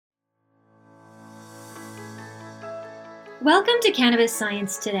Welcome to Cannabis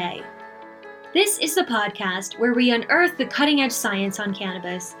Science Today. This is the podcast where we unearth the cutting-edge science on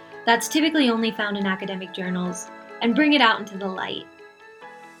cannabis that's typically only found in academic journals and bring it out into the light.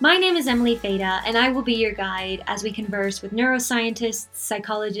 My name is Emily Feda, and I will be your guide as we converse with neuroscientists,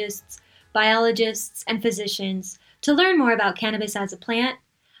 psychologists, biologists, and physicians to learn more about cannabis as a plant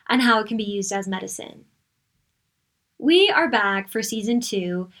and how it can be used as medicine. We are back for season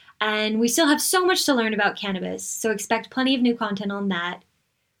 2, and we still have so much to learn about cannabis, so expect plenty of new content on that.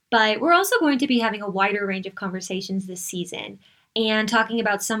 But we're also going to be having a wider range of conversations this season and talking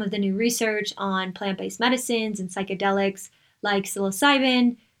about some of the new research on plant-based medicines and psychedelics like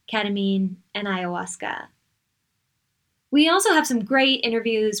psilocybin, ketamine, and ayahuasca. We also have some great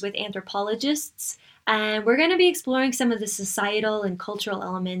interviews with anthropologists, and we're going to be exploring some of the societal and cultural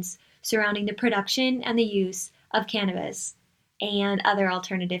elements surrounding the production and the use of cannabis and other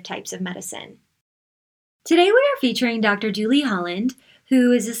alternative types of medicine. Today we are featuring Dr. Julie Holland,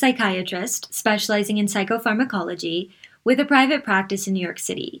 who is a psychiatrist specializing in psychopharmacology with a private practice in New York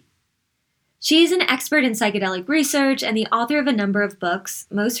City. She is an expert in psychedelic research and the author of a number of books,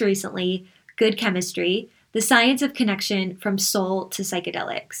 most recently, Good Chemistry, The Science of Connection from Soul to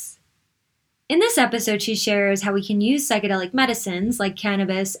Psychedelics. In this episode, she shares how we can use psychedelic medicines like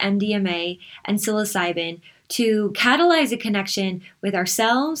cannabis, MDMA, and psilocybin to catalyze a connection with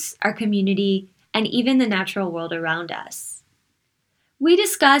ourselves, our community, and even the natural world around us. We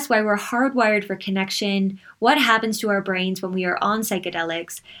discuss why we're hardwired for connection, what happens to our brains when we are on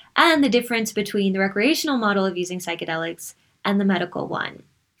psychedelics, and the difference between the recreational model of using psychedelics and the medical one.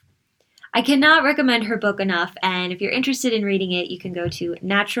 I cannot recommend her book enough, and if you're interested in reading it, you can go to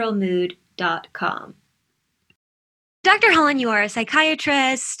naturalmood.com. Dr. Holland, you are a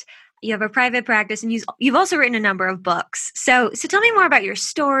psychiatrist, you have a private practice, and you've also written a number of books. So tell me more about your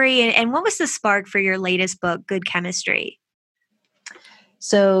story and what was the spark for your latest book, Good Chemistry?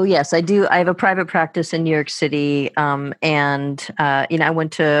 So yes, I do. I have a private practice in New York City, I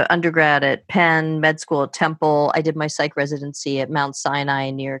went to undergrad at Penn, med school at Temple. I did my psych residency at Mount Sinai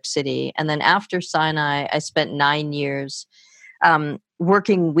in New York City, and then after Sinai, I spent 9 years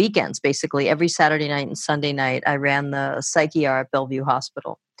working weekends. Basically, every Saturday night and Sunday night, I ran the psych ER at Bellevue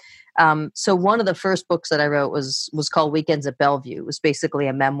Hospital. So one of the first books that I wrote was called Weekends at Bellevue. It was basically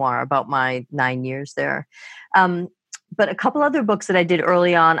a memoir about my 9 years there. But a couple other books that I did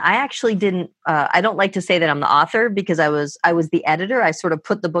early on, I actually didn't, I don't like to say that I'm the author because I was the editor. I sort of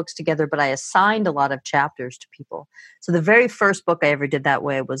put the books together, but I assigned a lot of chapters to people. So the very first book I ever did that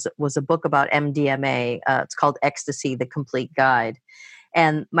way was a book about MDMA. It's called Ecstasy, The Complete Guide.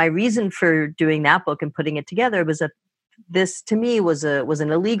 And my reason for doing that book and putting it together was that this to me was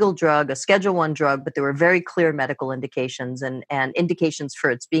an illegal drug, a Schedule I drug, but there were very clear medical indications and indications for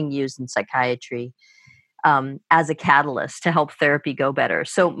its being used in psychiatry as a catalyst to help therapy go better.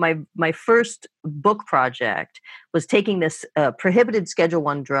 So my first book project was taking this prohibited Schedule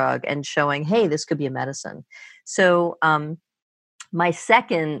I drug and showing, hey, this could be a medicine. So my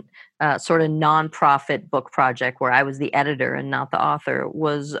second sort of nonprofit book project where I was the editor and not the author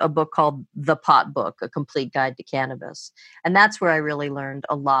was a book called The Pot Book, A Complete Guide to Cannabis. And that's where I really learned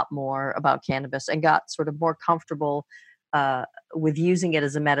a lot more about cannabis and got sort of more comfortable with using it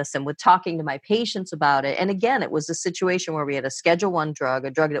as a medicine, with talking to my patients about it. And again, it was a situation where we had a Schedule I drug,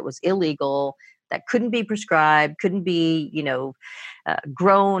 a drug that was illegal, that couldn't be prescribed, couldn't be,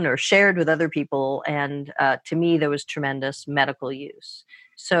 grown or shared with other people. And to me, there was tremendous medical use.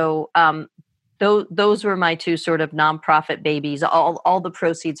 So those were my two sort of nonprofit babies. All the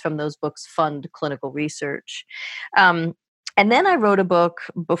proceeds from those books fund clinical research. And then I wrote a book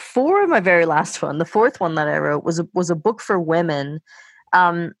before my very last one. The fourth one that I wrote was a book for women,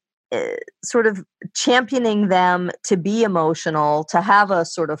 sort of championing them to be emotional, to have a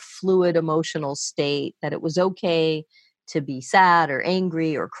sort of fluid emotional state, that it was okay to be sad or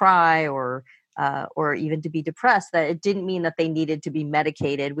angry or cry or even to be depressed, that it didn't mean that they needed to be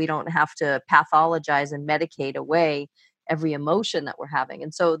medicated. We don't have to pathologize and medicate away every emotion that we're having.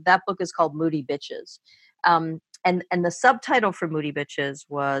 And so that book is called Moody Bitches. And the subtitle for Moody Bitches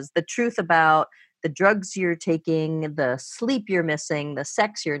was the truth about the drugs you're taking, the sleep you're missing, the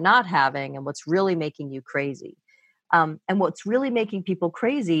sex you're not having, and what's really making you crazy. And what's really making people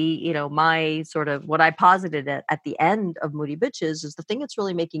crazy, my sort of what I posited at the end of Moody Bitches is the thing that's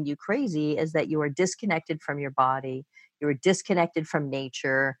really making you crazy is that you are disconnected from your body. You are disconnected from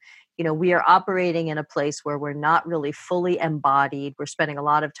nature. We are operating in a place where we're not really fully embodied. We're spending a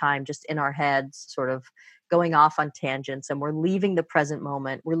lot of time just in our heads, sort of going off on tangents, and we're leaving the present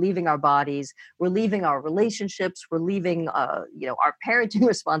moment. We're leaving our bodies. We're leaving our relationships. We're leaving, our parenting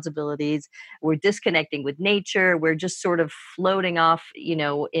responsibilities. We're disconnecting with nature. We're just sort of floating off,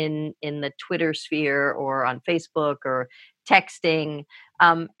 in the Twitter sphere or on Facebook or texting.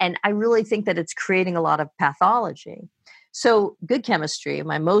 And I really think that it's creating a lot of pathology. So, Good Chemistry,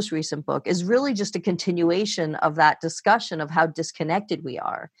 my most recent book, is really just a continuation of that discussion of how disconnected we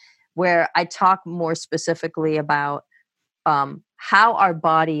are, where I talk more specifically about how our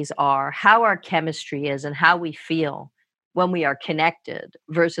bodies are, how our chemistry is, and how we feel when we are connected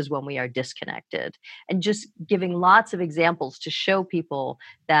versus when we are disconnected. And just giving lots of examples to show people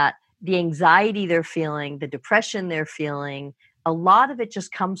that the anxiety they're feeling, the depression they're feeling, a lot of it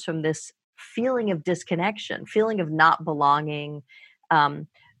just comes from this feeling of disconnection, feeling of not belonging, um,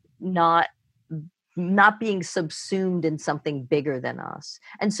 not not being subsumed in something bigger than us.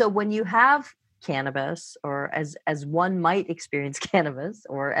 And so when you have cannabis, or as one might experience cannabis,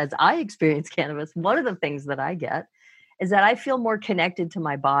 or as I experience cannabis, one of the things that I get is that I feel more connected to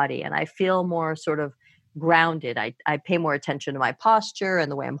my body, and I feel more sort of grounded. I pay more attention to my posture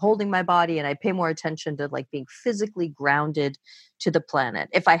and the way I'm holding my body, and I pay more attention to like being physically grounded to the planet.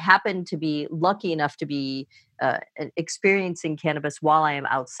 If I happen to be lucky enough to be experiencing cannabis while I am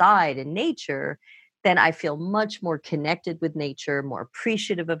outside in nature, then I feel much more connected with nature, more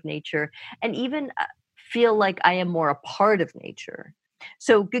appreciative of nature, and even feel like I am more a part of nature.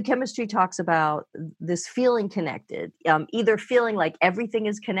 So, Good Chemistry talks about this feeling connected, either feeling like everything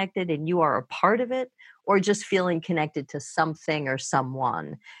is connected and you are a part of it, or just feeling connected to something or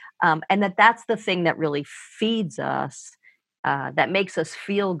someone. And that's the thing that really feeds us, that makes us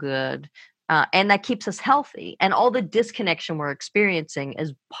feel good, and that keeps us healthy. And all the disconnection we're experiencing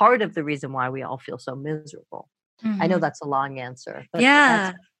is part of the reason why we all feel so miserable. I know Mhm. that's a long answer, but that's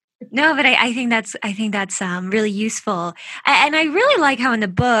Yeah. No, but I think that's really useful, and I really like how in the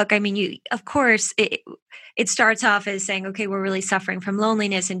book, I mean, you of course it starts off as saying, okay, we're really suffering from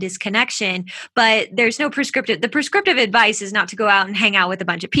loneliness and disconnection, but there's no prescriptive. The prescriptive advice is not to go out and hang out with a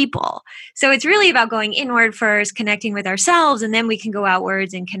bunch of people. So it's really about going inward first, connecting with ourselves, and then we can go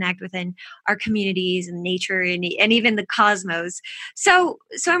outwards and connect within our communities and nature and even the cosmos. So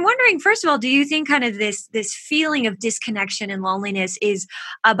I'm wondering, first of all, do you think kind of this feeling of disconnection and loneliness is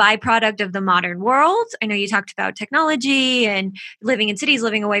a byproduct of the modern world? I know you talked about technology and living in cities,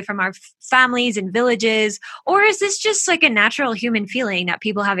 living away from our families and villages, or is this just like a natural human feeling that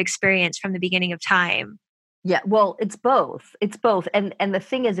people have experienced from the beginning of time? Yeah, well, it's both. It's both. And the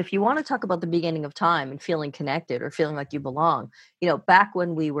thing is, if you want to talk about the beginning of time and feeling connected or feeling like you belong, back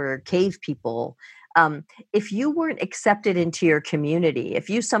when we were cave people, if you weren't accepted into your community, if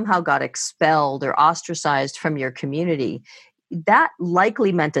you somehow got expelled or ostracized from your community, that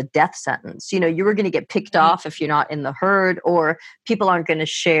likely meant a death sentence. You were going to get picked Right. off if you're not in the herd, or people aren't going to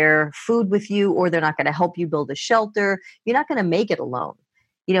share food with you, or they're not going to help you build a shelter. You're not going to make it alone.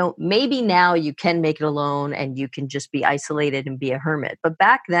 Maybe now you can make it alone and you can just be isolated and be a hermit. But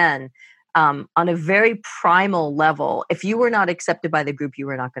back then, on a very primal level, if you were not accepted by the group, you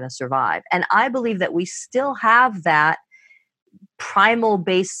were not going to survive. And I believe that we still have that primal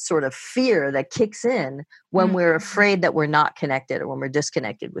based sort of fear that kicks in when Mm. we're afraid that we're not connected or when we're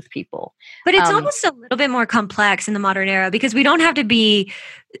disconnected with people. But it's Um, almost a little bit more complex in the modern era because we don't have to be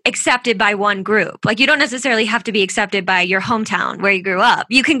accepted by one group. Like you don't necessarily have to be accepted by your hometown where you grew up.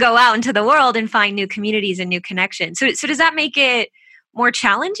 You can go out into the world and find new communities and new connections. So does that make it more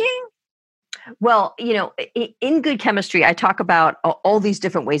challenging? Well, in Good Chemistry, I talk about all these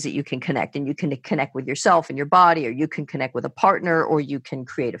different ways that you can connect, and you can connect with yourself and your body, or you can connect with a partner, or you can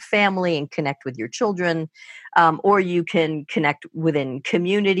create a family and connect with your children, or you can connect within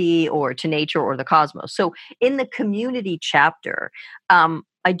community or to nature or the cosmos. So, in the community chapter,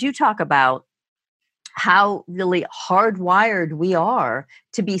 I do talk about how really hardwired we are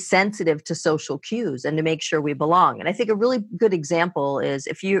to be sensitive to social cues and to make sure we belong. And I think a really good example is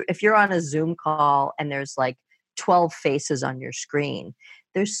if you're on a Zoom call and there's like 12 faces on your screen,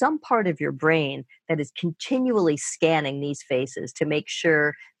 there's some part of your brain that is continually scanning these faces to make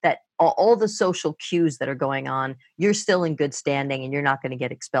sure that all the social cues that are going on, you're still in good standing and you're not going to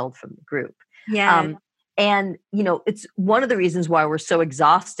get expelled from the group. Yeah. Um, and it's one of the reasons why we're so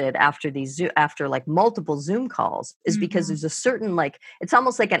exhausted after like multiple Zoom calls is because Mhm. there's a certain, like, it's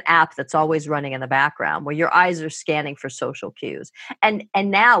almost like an app that's always running in the background where your eyes are scanning for social cues. And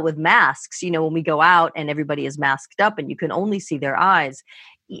now with masks, when we go out and everybody is masked up and you can only see their eyes,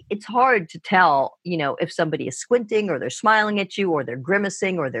 it's hard to tell, if somebody is squinting or they're smiling at you or they're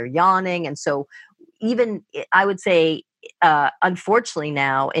grimacing or they're yawning. And so even I would say unfortunately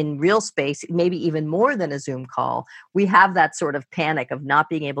now in real space, maybe even more than a Zoom call, we have that sort of panic of not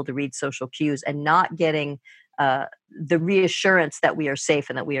being able to read social cues and not getting the reassurance that we are safe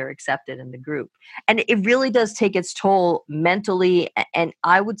and that we are accepted in the group. And it really does take its toll mentally, and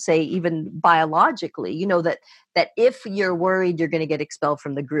I would say even biologically, that if you're worried you're going to get expelled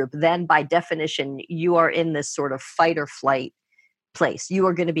from the group, then by definition, you are in this sort of fight or flight place. You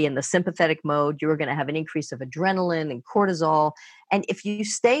are going to be in the sympathetic mode. You are going to have an increase of adrenaline and cortisol. And if you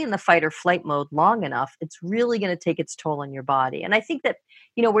stay in the fight or flight mode long enough, it's really going to take its toll on your body. And I think that,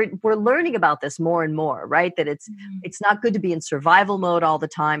 we're learning about this more and more, right? That it's not good to be in survival mode all the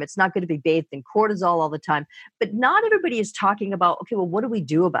time. It's not good to be bathed in cortisol all the time. But not everybody is talking about, okay, well, what do we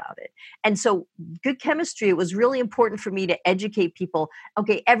do about it? And so Good Chemistry, it was really important for me to educate people.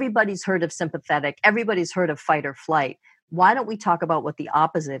 Okay, everybody's heard of sympathetic. Everybody's heard of fight or flight. Why don't we talk about what the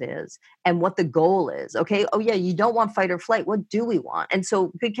opposite is and what the goal is? Okay. Oh yeah, you don't want fight or flight. What do we want? And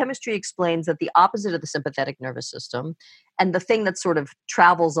so Good Chemistry explains that the opposite of the sympathetic nervous system, and the thing that sort of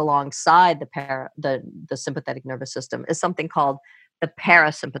travels alongside the sympathetic nervous system, is something called the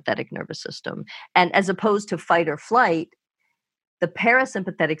parasympathetic nervous system. And as opposed to fight or flight, the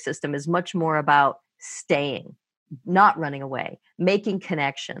parasympathetic system is much more about staying, not running away, making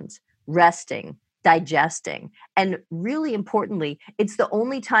connections, resting, digesting. And really importantly, it's the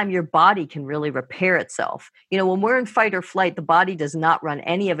only time your body can really repair itself. When we're in fight or flight, the body does not run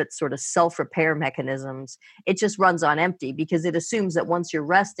any of its sort of self-repair mechanisms. It just runs on empty because it assumes that once you're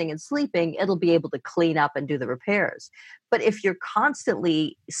resting and sleeping, it'll be able to clean up and do the repairs. But if you're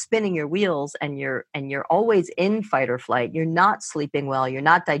constantly spinning your wheels and you're always in fight or flight, you're not sleeping well, you're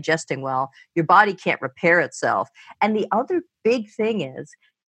not digesting well, your body can't repair itself. And the other big thing is,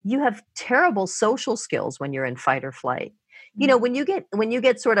 you have terrible social skills when you're in fight or flight. When you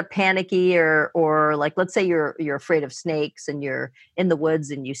get sort of panicky or like, let's say you're afraid of snakes and you're in the woods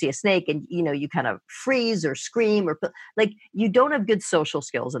and you see a snake and you kind of freeze or scream or like, you don't have good social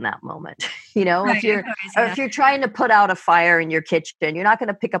skills in that moment. Right, If you're trying to put out a fire in your kitchen, you're not going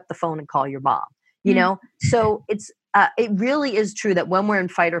to pick up the phone and call your mom. So it really is true that when we're in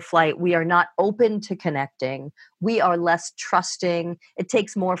fight or flight, we are not open to connecting. We are less trusting. It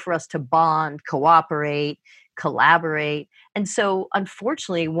takes more for us to bond, cooperate, collaborate. And so,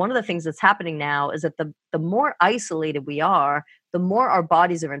 unfortunately, one of the things that's happening now is that the more isolated we are, the more our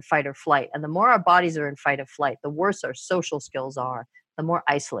bodies are in fight or flight. And the more our bodies are in fight or flight, the worse our social skills are, the more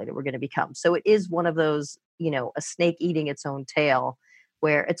isolated we're going to become. So it is one of those, a snake eating its own tail,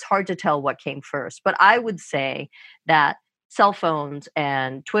 where it's hard to tell what came first. But I would say that cell phones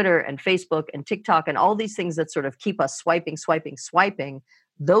and Twitter and Facebook and TikTok and all these things that sort of keep us swiping,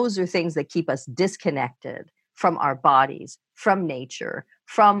 those are things that keep us disconnected from our bodies, from nature,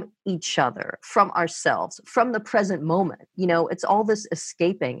 from each other, from ourselves, from the present moment. It's all this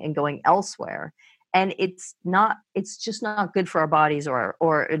escaping and going elsewhere. And it's just not good for our bodies,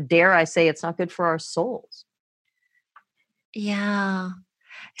 or dare I say, it's not good for our souls. Yeah.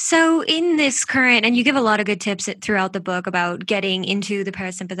 So in this current, and you give a lot of good tips throughout the book about getting into the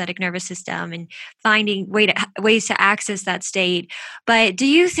parasympathetic nervous system and finding ways to access that state. But do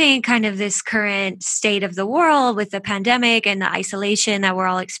you think kind of this current state of the world with the pandemic and the isolation that we're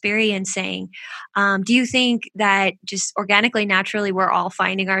all experiencing, do you think that just organically, naturally, we're all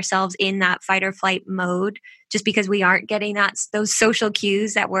finding ourselves in that fight or flight mode just because we aren't getting those social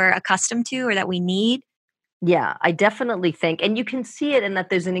cues that we're accustomed to or that we need? Yeah, I definitely think, and you can see it in that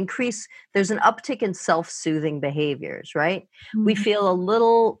there's an uptick in self-soothing behaviors, right? We Mhm. feel a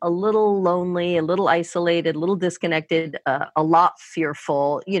little lonely, a little isolated, a little disconnected, a lot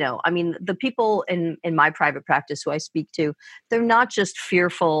fearful. I mean, the people in my private practice who I speak to, they're not just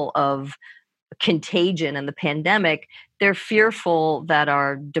fearful of contagion and the pandemic, they're fearful that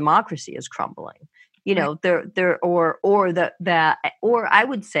our democracy is crumbling. Right. Or I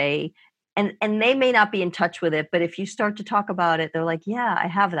would say, and they may not be in touch with it, but if you start to talk about it, they're like, yeah, I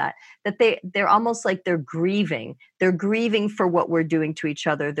have that. That they're almost like they're grieving. They're grieving for what we're doing to each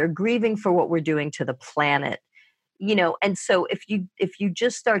other. They're grieving for what we're doing to the planet. And so if you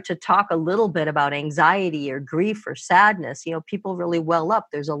just start to talk a little bit about anxiety or grief or sadness, people really well up.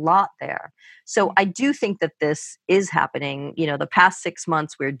 There's a lot there. So I do think that this is happening. The past 6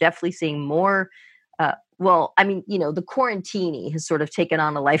 months, we're definitely seeing more. The quarantini has sort of taken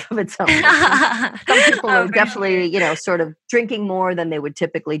on a life of its own. Some people Oh, are for definitely, sure. sort of drinking more than they would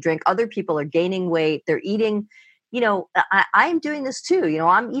typically drink. Other people are gaining weight. They're eating, I'm doing this too.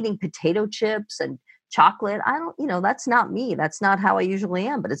 I'm eating potato chips and chocolate. I don't, that's not me. That's not how I usually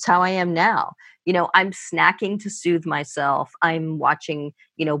am, but it's how I am now. I'm snacking to soothe myself. I'm watching,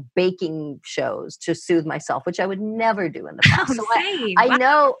 baking shows to soothe myself, which I would never do in the past. Oh, So same. I Wow.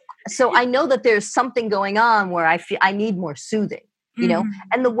 know, I know that there's something going on where I feel I need more soothing,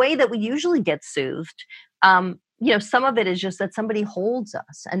 and the way that we usually get soothed, some of it is just that somebody holds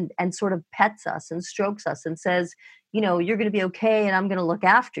us and sort of pets us and strokes us and says, you're going to be okay and I'm going to look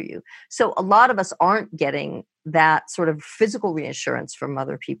after you. So a lot of us aren't getting that sort of physical reassurance from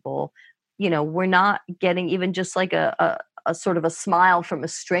other people. We're not getting even just like a sort of a smile from a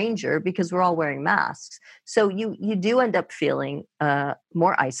stranger because we're all wearing masks. So you do end up feeling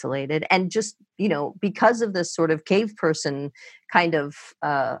more isolated, and just because of this sort of cave person kind of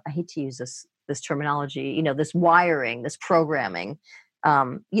I hate to use this terminology, this wiring, this programming,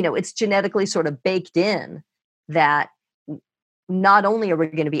 it's genetically sort of baked in that not only are we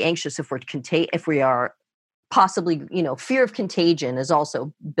going to be anxious if we are possibly, fear of contagion is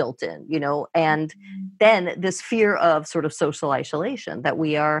also built in, and then this fear of sort of social isolation, that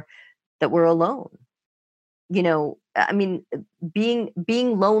we're alone. I mean, being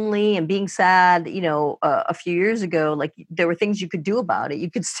lonely and being sad, a few years ago, like, there were things you could do about it. You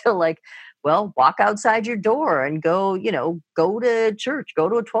could still, like, well, walk outside your door and go to church, go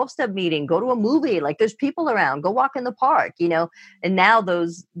to a 12-step meeting, go to a movie. Like, there's people around, go walk in the park, and now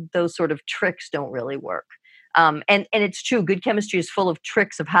those sort of tricks don't really work. And it's true, good chemistry is full of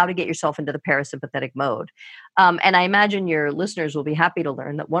tricks of how to get yourself into the parasympathetic mode. And I imagine your listeners will be happy to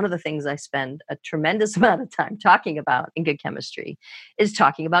learn that one of the things I spend a tremendous amount of time talking about in good chemistry is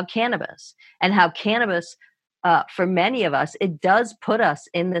talking about cannabis, and how cannabis, for many of us, it does put us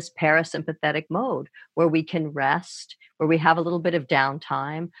in this parasympathetic mode where we can rest, where we have a little bit of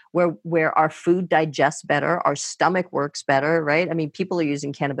downtime, where our food digests better, our stomach works better, right? I mean, people are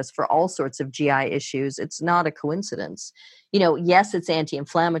using cannabis for all sorts of GI issues. It's not a coincidence. Yes, it's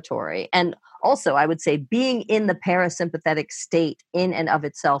anti-inflammatory. And also, I would say being in the parasympathetic state in and of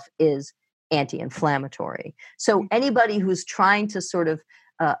itself is anti-inflammatory. So anybody who's trying to sort of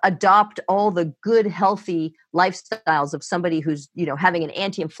adopt all the good, healthy lifestyles of somebody who's, having an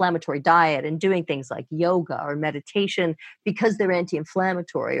anti-inflammatory diet and doing things like yoga or meditation because they're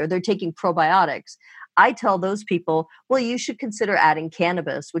anti-inflammatory, or they're taking probiotics, I tell those people, well, you should consider adding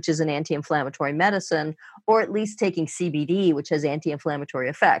cannabis, which is an anti-inflammatory medicine, or at least taking CBD, which has anti-inflammatory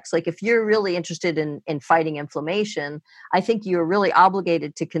effects. Like, if you're really interested in fighting inflammation, I think you're really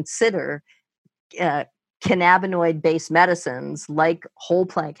obligated to consider cannabinoid-based medicines like whole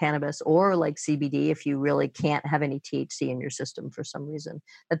plant cannabis or like CBD, if you really can't have any THC in your system for some reason.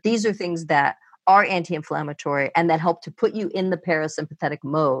 That these are things that are anti-inflammatory and that help to put you in the parasympathetic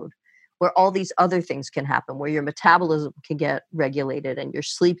mode, where all these other things can happen, where your metabolism can get regulated and your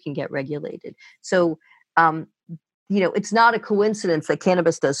sleep can get regulated. So, it's not a coincidence that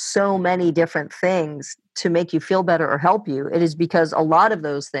cannabis does so many different things to make you feel better or help you. It is because a lot of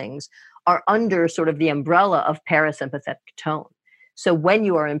those things are under sort of the umbrella of parasympathetic tone. So when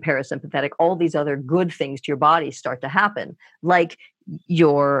you are in parasympathetic, all these other good things to your body start to happen, like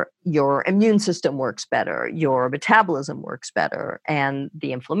your immune system works better, your metabolism works better, and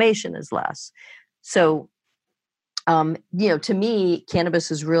the inflammation is less. So, to me,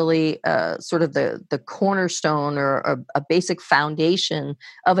 cannabis is really sort of the cornerstone, or a basic foundation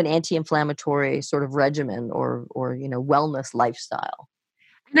of an anti-inflammatory sort of regimen, or wellness lifestyle.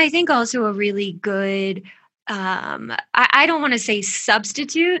 And I think also a really good, I don't want to say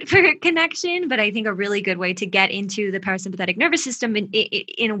substitute for connection, but I think a really good way to get into the parasympathetic nervous system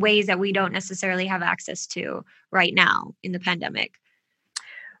in ways that we don't necessarily have access to right now in the pandemic.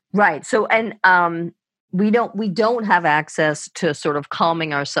 Right. So, and we don't have access to sort of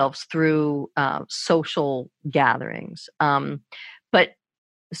calming ourselves through social gatherings, but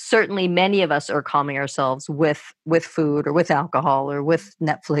certainly many of us are calming ourselves with food, or with alcohol, or with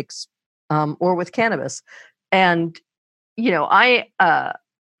Netflix, or with cannabis. And I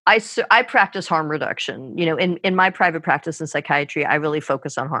practice harm reduction. In my private practice in psychiatry, I really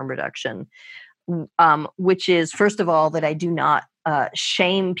focus on harm reduction, which is, first of all, that I do not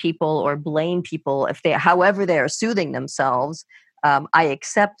shame people or blame people if however they are soothing themselves. I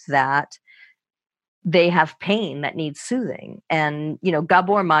accept that they have pain that needs soothing. And,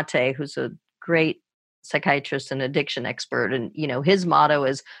 Gabor Mate, who's a great psychiatrist and addiction expert, and, his motto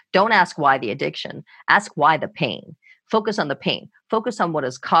is, don't ask why the addiction, ask why the pain. Focus on the pain. Focus on what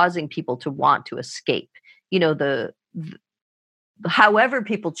is causing people to want to escape. However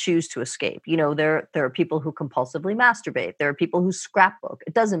people choose to escape. There are people who compulsively masturbate. There are people who scrapbook.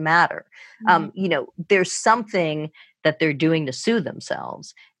 It doesn't matter. There's something that they're doing to soothe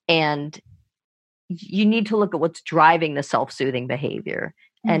themselves. And you need to look at what's driving the self-soothing behavior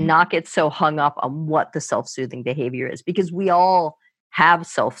and Mhm. not get so hung up on what the self-soothing behavior is, because we all have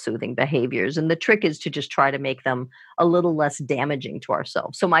self-soothing behaviors. And the trick is to just try to make them a little less damaging to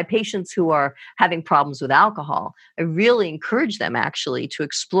ourselves. So my patients who are having problems with alcohol, I really encourage them actually to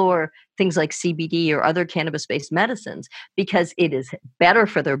explore things like CBD or other cannabis-based medicines, because it is better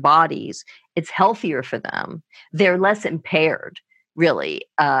for their bodies. It's healthier for them. They're less impaired, really.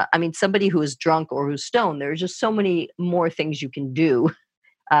 I mean, somebody who is drunk or who's stoned, there's just so many more things you can do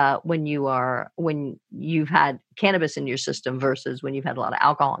when you've had cannabis in your system versus when you've had a lot of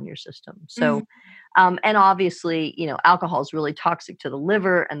alcohol in your system. Mhm. So, and obviously, alcohol is really toxic to the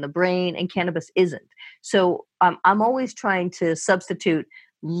liver and the brain, and cannabis isn't. So, I'm always trying to substitute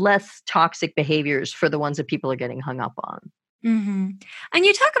less toxic behaviors for the ones that people are getting hung up on. Mhm. And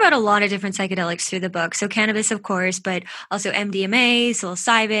you talk about a lot of different psychedelics through the book. So cannabis, of course, but also MDMA,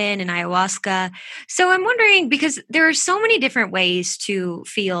 psilocybin, and ayahuasca. So I'm wondering, because there are so many different ways to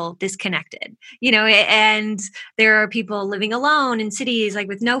feel disconnected, and there are people living alone in cities, like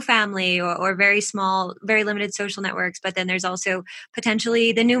with no family, or very small, very limited social networks. But then there's also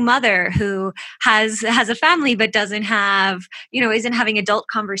potentially the new mother who has a family but doesn't have, isn't having adult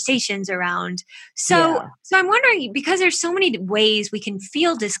conversations around. So Yeah. so I'm wondering, because there's so many ways we can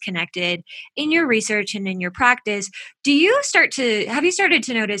feel disconnected in your research and in your practice, have you started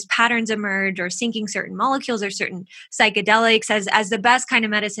to notice patterns emerge, or syncing certain molecules or certain psychedelics as the best kind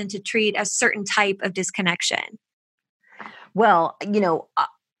of medicine to treat a certain type of disconnection? Well,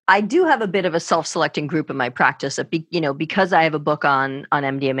 I do have a bit of a self-selecting group in my practice that because I have a book on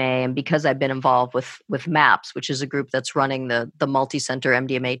MDMA, and because I've been involved with MAPS, which is a group that's running the multi-center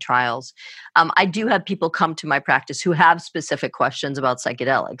MDMA trials. I do have people come to my practice who have specific questions about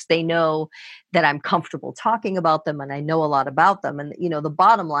psychedelics. They know that I'm comfortable talking about them, and I know a lot about them. And the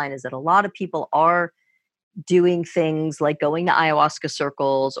bottom line is that a lot of people are doing things like going to ayahuasca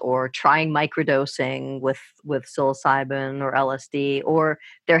circles or trying microdosing with psilocybin or LSD, or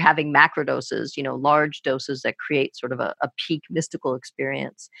they're having macrodoses, large doses that create sort of a peak mystical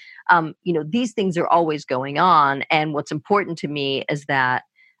experience. These things are always going on, and what's important to me is that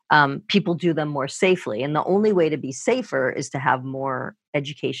people do them more safely, and the only way to be safer is to have more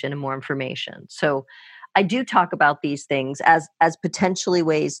education and more information. So I do talk about these things as potentially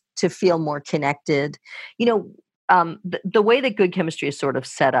ways to feel more connected. You know, the way that good chemistry is sort of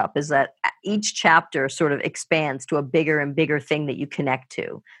set up is that each chapter sort of expands to a bigger and bigger thing that you connect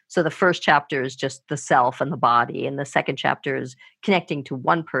to. So the first chapter is just the self and the body, and the second chapter is connecting to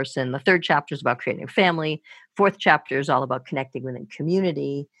one person. The third chapter is about creating a family. Fourth chapter is all about connecting within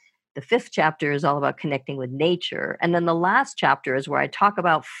community. The fifth chapter is all about connecting with nature, and then the last chapter is where I talk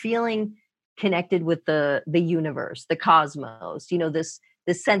about feeling connected with the universe, the cosmos.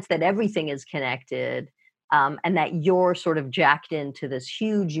 This sense that everything is connected, and that you're sort of jacked into this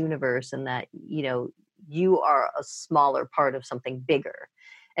huge universe, and that you are a smaller part of something bigger.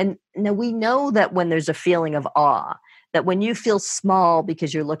 And now we know that when there's a feeling of awe, that when you feel small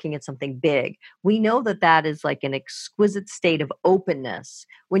because you're looking at something big, we know that that is like an exquisite state of openness,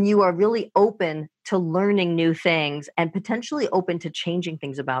 when you are really open to learning new things and potentially open to changing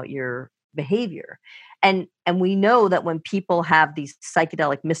things about your behavior. And we know that when people have these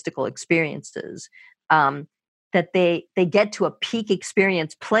psychedelic mystical experiences, um, that they get to a peak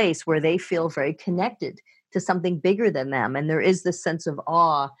experience place where they feel very connected to something bigger than them, and there is this sense of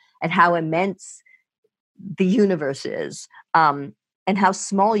awe at how immense the universe is, and how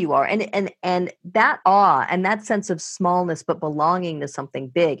small you are, and that awe and that sense of smallness but belonging to something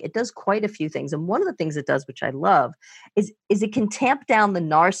big, it does quite a few things. And one of the things it does, which I love, is it can tamp down the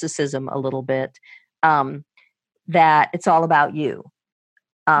narcissism a little bit, that it's all about you.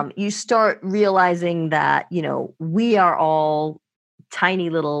 You start realizing that we are all tiny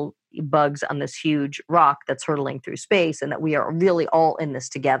little bugs on this huge rock that's hurtling through space, and that we are really all in this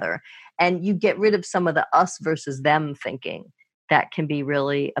together. And you get rid of some of the us versus them thinking that can be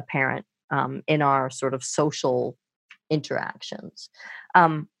really apparent, in our sort of social interactions.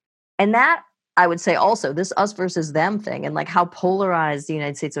 Um, and that, I would say, also this us versus them thing, and like how polarized the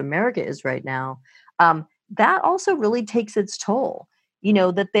United States of America is right now, that also really takes its toll.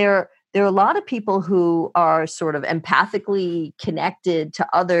 That there are a lot of people who are sort of empathically connected to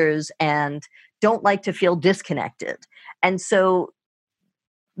others and don't like to feel disconnected. And so,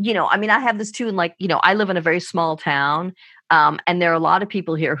 I mean, I have this too. And like, I live in a very small town. And there are a lot of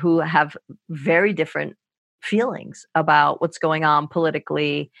people here who have very different feelings about what's going on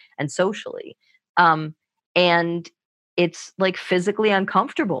politically and socially. And it's like physically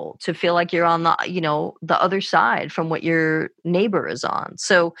uncomfortable to feel like you're on the, the other side from what your neighbor is on.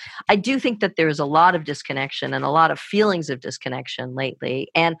 So I do think that there's a lot of disconnection and a lot of feelings of disconnection lately.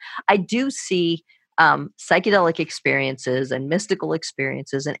 And I do see psychedelic experiences and mystical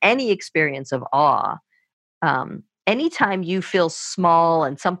experiences and any experience of awe. Anytime you feel small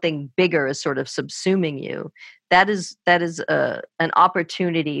and something bigger is sort of subsuming you, that is an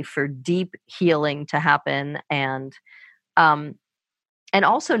opportunity for deep healing to happen, um, and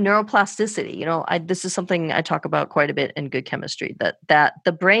also neuroplasticity. This is something I talk about quite a bit in Good Chemistry, that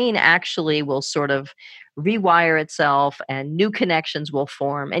the brain actually will sort of rewire itself, and new connections will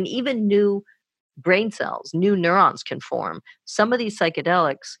form, and even new brain cells, new neurons can form. Some of these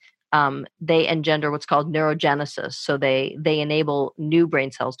psychedelics, they engender what's called neurogenesis. So they enable new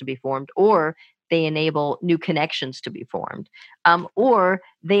brain cells to be formed, or they enable new connections to be formed, or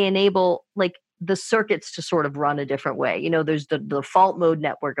they enable like the circuits to sort of run a different way. There's the default mode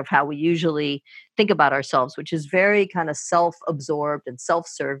network of how we usually think about ourselves, which is very kind of self-absorbed and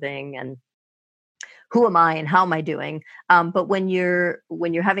self-serving, and who am I and how am I doing? But when you're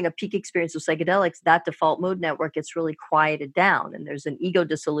having a peak experience with psychedelics, that default mode network gets really quieted down, and there's an ego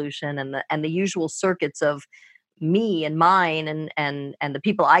dissolution, and the usual circuits of me and mine and the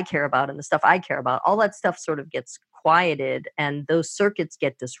people I care about and the stuff I care about, all that stuff sort of gets quieted, and those circuits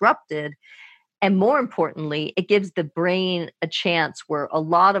get disrupted. And more importantly, it gives the brain a chance where a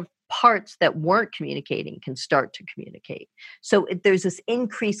lot of parts that weren't communicating can start to communicate. So there's this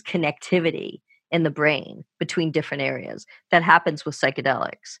increased connectivity in the brain between different areas that happens with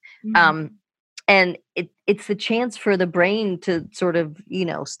psychedelics. And it's the chance for the brain to sort of,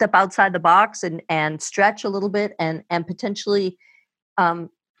 step outside the box and stretch a little bit, and potentially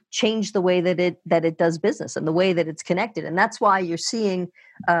change the way that it does business and the way that it's connected. And that's why you're seeing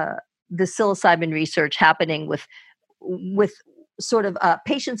the psilocybin research happening with sort of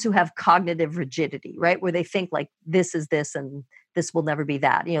patients who have cognitive rigidity, right? Where they think like this is this and this will never be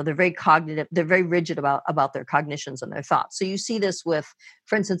that. They're very cognitive, they're very rigid about their cognitions and their thoughts. So you see this with,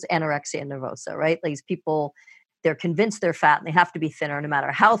 for instance, anorexia nervosa, right? Like these people, they're convinced they're fat and they have to be thinner. No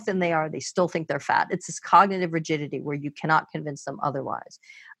matter how thin they are, they still think they're fat. It's this cognitive rigidity where you cannot convince them otherwise.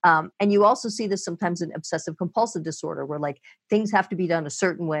 And you also see this sometimes in obsessive compulsive disorder, where like things have to be done a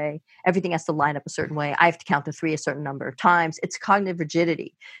certain way. Everything has to line up a certain way. I have to count to 3 a certain number of times. It's cognitive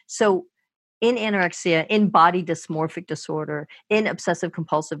rigidity. So in anorexia, in body dysmorphic disorder, in obsessive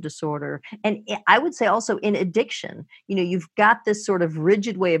compulsive disorder, and I would say also in addiction, you've got this sort of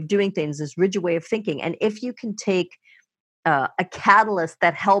rigid way of doing things, this rigid way of thinking. And if you can take a catalyst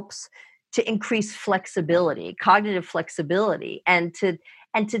that helps to increase flexibility, cognitive flexibility, and to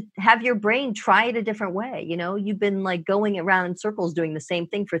have your brain try it a different way. You've been like going around in circles doing the same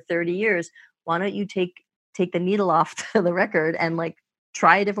thing for 30 years. Why don't you take the needle off the record and like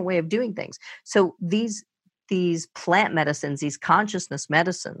try a different way of doing things? So these plant medicines, these consciousness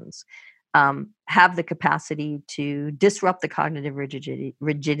medicines, have the capacity to disrupt the cognitive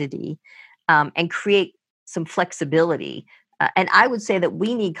rigidity, and create some flexibility. And I would say that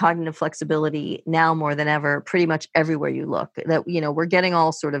we need cognitive flexibility now more than ever, pretty much everywhere you look. That, we're getting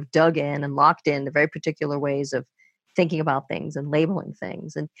all sort of dug in and locked in to very particular ways of thinking about things and labeling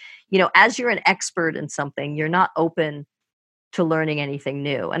things. And, as you're an expert in something, you're not open to learning anything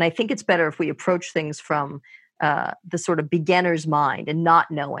new. And I think it's better if we approach things from the sort of beginner's mind and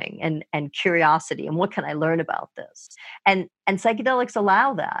not knowing and curiosity and what can I learn about this? And psychedelics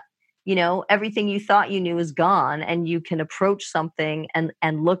allow that. Everything you thought you knew is gone, and you can approach something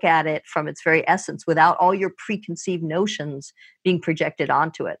and look at it from its very essence without all your preconceived notions being projected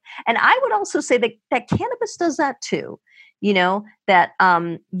onto it. And I would also say that cannabis does that too. That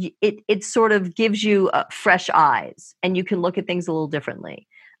it sort of gives you fresh eyes, and you can look at things a little differently.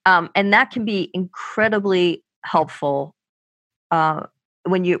 And that can be incredibly helpful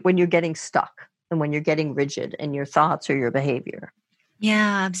when you're getting stuck and when you're getting rigid in your thoughts or your behavior.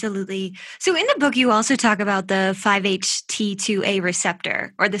 Yeah, absolutely. So in the book, you also talk about the 5-HT2A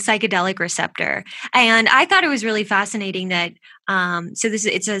receptor, or the psychedelic receptor. And I thought it was really fascinating that,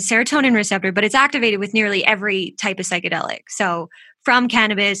 it's a serotonin receptor, but it's activated with nearly every type of psychedelic. So from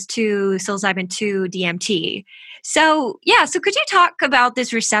cannabis to psilocybin to DMT. So could you talk about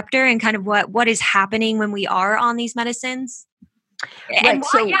this receptor and kind of what is happening when we are on these medicines? And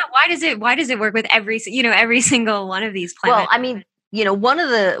why does it work with every single one of these plants? Well, I mean, one of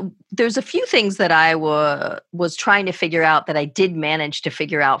the there's a few things that I was trying to figure out that I did manage to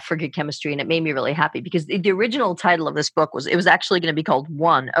figure out for Good Chemistry, and it made me really happy because the original title of this book was actually going to be called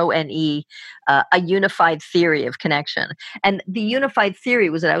One, O-N-E, A Unified Theory of Connection. And the unified theory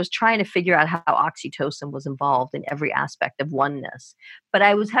was that I was trying to figure out how oxytocin was involved in every aspect of oneness. But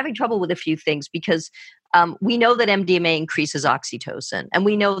I was having trouble with a few things because we know that MDMA increases oxytocin, and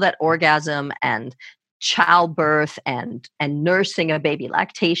we know that orgasm and childbirth and nursing a baby,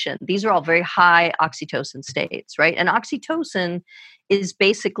 lactation, these are all very high oxytocin states, right? And oxytocin is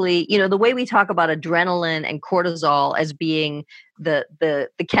basically, the way we talk about adrenaline and cortisol as being the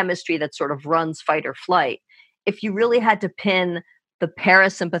chemistry that sort of runs fight or flight. If you really had to pin the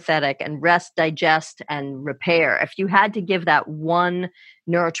parasympathetic and rest, digest, and repair, if you had to give that one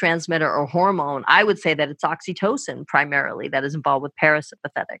neurotransmitter or hormone, I would say that it's oxytocin primarily that is involved with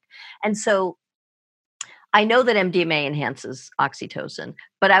parasympathetic. And so I know that MDMA enhances oxytocin,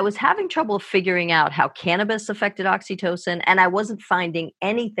 but I was having trouble figuring out how cannabis affected oxytocin, and I wasn't finding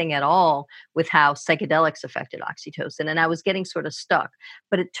anything at all with how psychedelics affected oxytocin, and I was getting sort of stuck.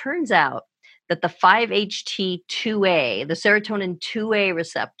 But it turns out that the 5-HT2A, the serotonin 2A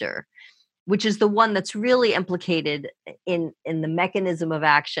receptor, which is the one that's really implicated in the mechanism of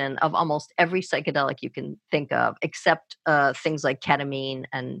action of almost every psychedelic you can think of, except things like ketamine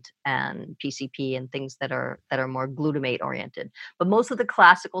and PCP and things that are more glutamate oriented. But most of the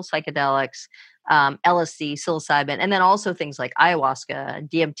classical psychedelics, LSD, psilocybin, and then also things like ayahuasca,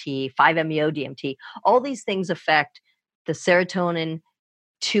 DMT, 5-MeO DMT, all these things affect the serotonin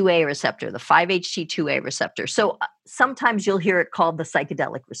 2A receptor, the 5-HT2A receptor. So sometimes you'll hear it called the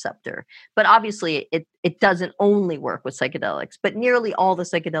psychedelic receptor, but obviously it doesn't only work with psychedelics, but nearly all the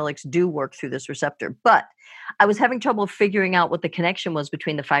psychedelics do work through this receptor. But I was having trouble figuring out what the connection was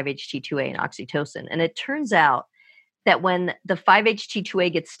between the 5-HT2A and oxytocin. And it turns out that when the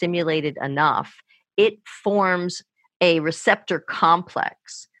 5-HT2A gets stimulated enough, it forms a receptor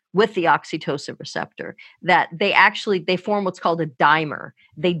complex with the oxytocin receptor that they form what's called a dimer.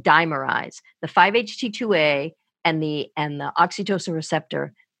 They dimerize. The 5-HT2A and the oxytocin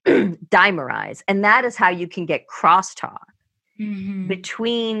receptor dimerize. And that is how you can get crosstalk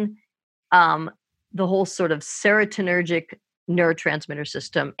between the whole sort of serotonergic neurotransmitter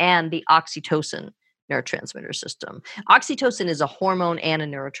system and the oxytocin neurotransmitter system. Oxytocin is a hormone and a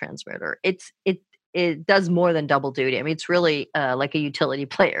neurotransmitter. It does more than double duty. I mean, it's really like a utility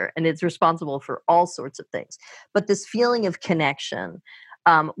player, and it's responsible for all sorts of things. But this feeling of connection,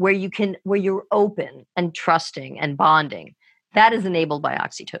 where you're open and trusting and bonding, that is enabled by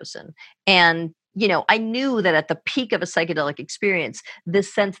oxytocin. And I knew that at the peak of a psychedelic experience,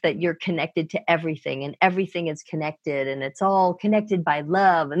 this sense that you're connected to everything and everything is connected and it's all connected by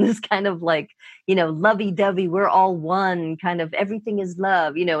love, and this kind of like, lovey-dovey, we're all one, kind of everything is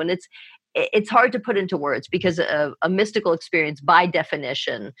love, and it's hard to put into words because a mystical experience by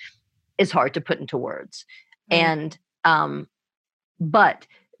definition is hard to put into words. And, but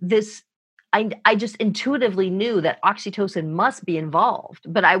this, I just intuitively knew that oxytocin must be involved,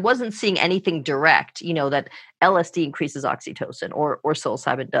 but I wasn't seeing anything direct, that LSD increases oxytocin or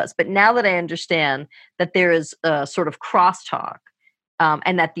psilocybin does. But now that I understand that there is a sort of crosstalk,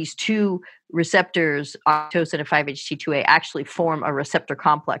 and that these two receptors, oxytocin and 5-HT2A, actually form a receptor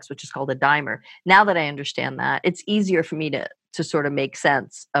complex, which is called a dimer. Now that I understand that, it's easier for me to sort of make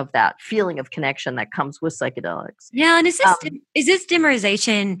sense of that feeling of connection that comes with psychedelics. Yeah, and is this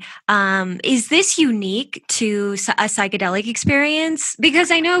dimerization, is this unique to a psychedelic experience? Because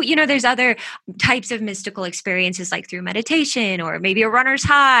I know, there's other types of mystical experiences like through meditation or maybe a runner's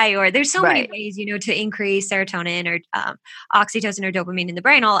high, or there's so many ways, to increase serotonin or oxytocin or dopamine in the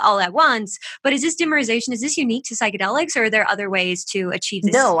brain all at once. But is this dimerization, is this unique to psychedelics, or are there other ways to achieve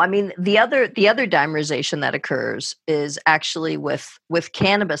this? No, I mean, the other dimerization that occurs is actually with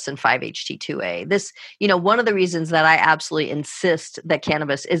cannabis and 5-HT2A. This, one of the reasons that I absolutely insist that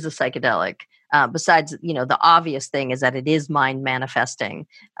cannabis is a psychedelic, besides, the obvious thing is that it is mind manifesting.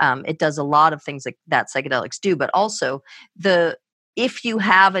 It does a lot of things that psychedelics do, but also if you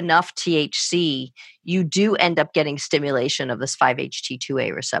have enough THC, you do end up getting stimulation of this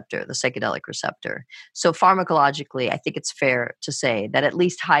 5-HT2A receptor, the psychedelic receptor. So pharmacologically, I think it's fair to say that at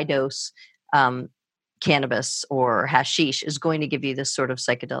least high dose cannabis or hashish is going to give you this sort of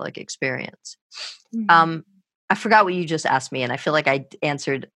psychedelic experience. I forgot what you just asked me, and I feel like I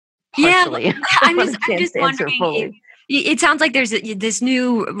answered partially. Yeah, I'm just wondering it sounds like there's this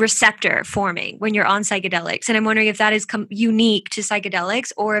new receptor forming when you're on psychedelics. And I'm wondering if that is unique to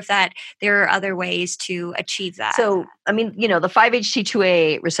psychedelics or if that there are other ways to achieve that. So, I mean, the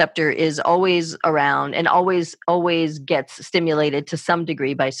 5-HT2A receptor is always around and always gets stimulated to some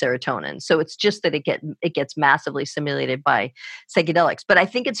degree by serotonin. So it's just that it gets massively stimulated by psychedelics. But I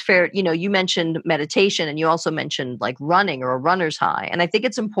think it's fair, you mentioned meditation and you also mentioned like running or a runner's high. And I think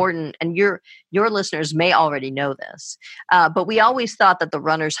it's important, and your listeners may already know this, but we always thought that the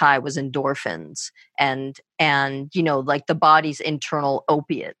runner's high was endorphins and like the body's internal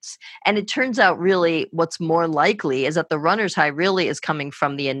opiates. And it turns out really what's more likely is that the runner's high really is coming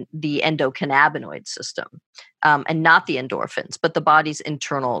from the endocannabinoid system, and not the endorphins, but the body's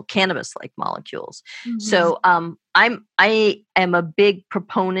internal cannabis-like molecules. Mm-hmm. So I am a big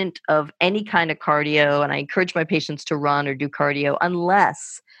proponent of any kind of cardio, and I encourage my patients to run or do cardio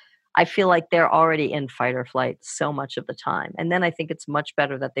unless I feel like they're already in fight or flight so much of the time. And then I think it's much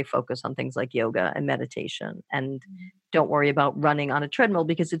better that they focus on things like yoga and meditation and don't worry about running on a treadmill,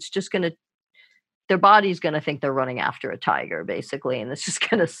 because it's just their body's going to think they're running after a tiger, basically. And it's just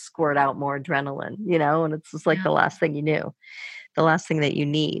going to squirt out more adrenaline, and it's just like the last thing that you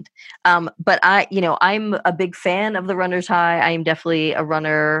need. But I'm a big fan of the runner's high. I am definitely a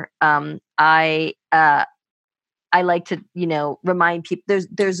runner. I like to, remind people.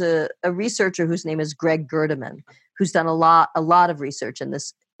 There's a researcher whose name is Greg Gerdeman, who's done a lot of research in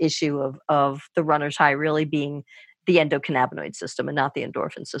this issue of the runner's high really being the endocannabinoid system and not the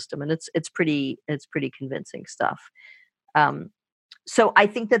endorphin system, and it's pretty convincing stuff. So I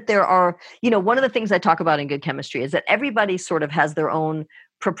think that there are, one of the things I talk about in Good Chemistry is that everybody sort of has their own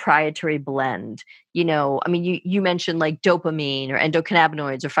proprietary blend. I mean, you mentioned like dopamine or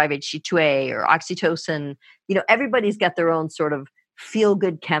endocannabinoids or 5-HT2A or oxytocin. Everybody's got their own sort of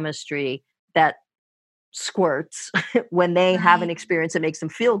feel-good chemistry that squirts when they have an experience that makes them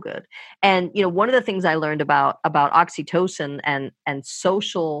feel good. And one of the things I learned about oxytocin and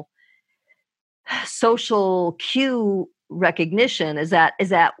social cue recognition is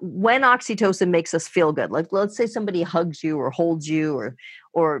that when oxytocin makes us feel good, like let's say somebody hugs you or holds you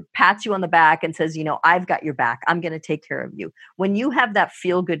or pats you on the back and says, I've got your back, I'm going to take care of you. When you have that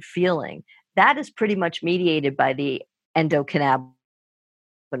feel good feeling, that is pretty much mediated by the endocannabinoid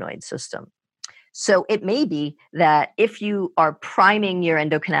system. So it may be that if you are priming your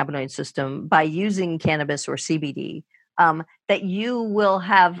endocannabinoid system by using cannabis or CBD, that you will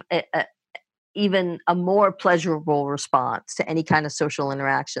have even a more pleasurable response to any kind of social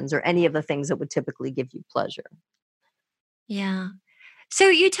interactions or any of the things that would typically give you pleasure. Yeah. So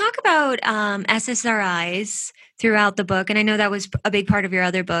you talk about SSRIs throughout the book, and I know that was a big part of your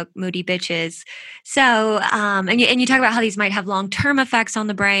other book, Moody Bitches. So, and you talk about how these might have long-term effects on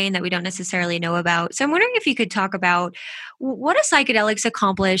the brain that we don't necessarily know about. So I'm wondering if you could talk about what do psychedelics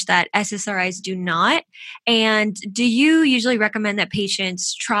accomplish that SSRIs do not? And do you usually recommend that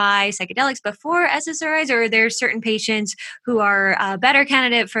patients try psychedelics before SSRIs, or are there certain patients who are a better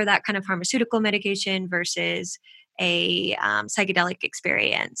candidate for that kind of pharmaceutical medication versus a psychedelic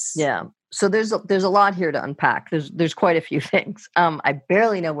experience? Yeah. So there's a lot here to unpack. There's quite a few things. I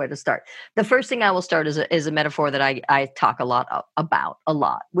barely know where to start. The first thing I will start is a metaphor that I talk a lot about,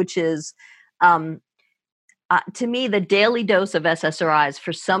 which is, to me, the daily dose of SSRIs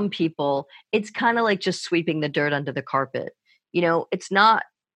for some people, it's kind of like just sweeping the dirt under the carpet. It's not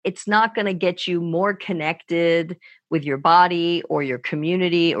going to get you more connected with your body or your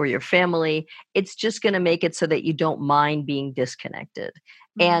community or your family. It's just going to make it so that you don't mind being disconnected.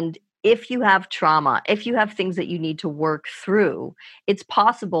 Mm-hmm. And if you have trauma, if you have things that you need to work through, it's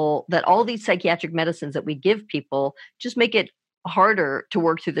possible that all these psychiatric medicines that we give people just make it harder to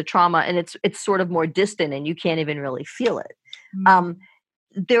work through the trauma, and it's sort of more distant and you can't even really feel it. Mm-hmm.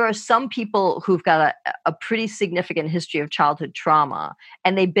 There are some people who've got a pretty significant history of childhood trauma,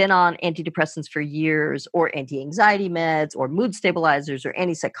 and they've been on antidepressants for years, or anti-anxiety meds, or mood stabilizers, or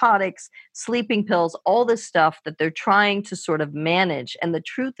antipsychotics, sleeping pills, all this stuff that they're trying to sort of manage. And the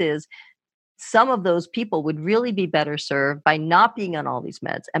truth is, some of those people would really be better served by not being on all these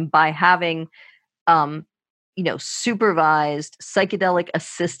meds and by having, supervised psychedelic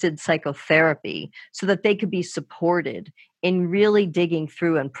assisted psychotherapy so that they could be supported in really digging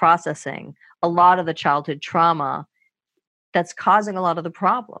through and processing a lot of the childhood trauma that's causing a lot of the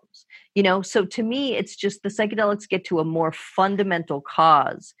problems. So to me, it's just the psychedelics get to a more fundamental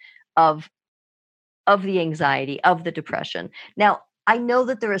cause of the anxiety, of the depression. Now, I know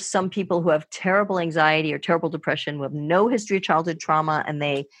that there are some people who have terrible anxiety or terrible depression who have no history of childhood trauma, and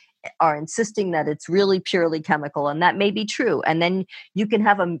they are insisting that it's really purely chemical, and that may be true. And then you can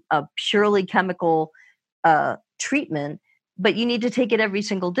have a purely chemical treatment, but you need to take it every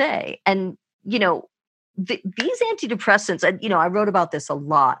single day. And, these antidepressants, and, I wrote about this a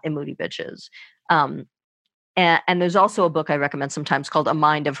lot in Moody Bitches. And there's also a book I recommend sometimes called A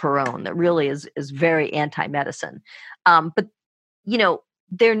Mind of Her Own that really is very anti-medicine. But,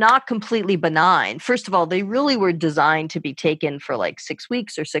 they're not completely benign. First of all, they really were designed to be taken for like 6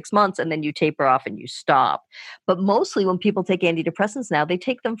 weeks or 6 months, and then you taper off and you stop. But mostly when people take antidepressants now, they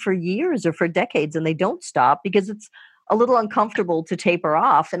take them for years or for decades and they don't stop because it's a little uncomfortable to taper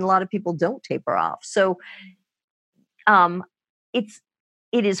off, and a lot of people don't taper off. So um, it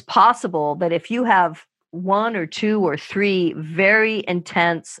is possible that if you have 1 or 2 or 3 very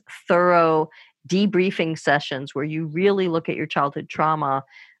intense, thorough debriefing sessions where you really look at your childhood trauma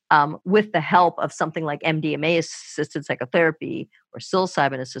with the help of something like MDMA assisted psychotherapy or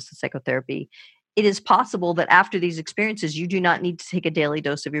psilocybin assisted psychotherapy, it is possible that after these experiences, you do not need to take a daily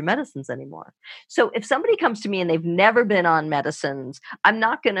dose of your medicines anymore. So if somebody comes to me and they've never been on medicines, I'm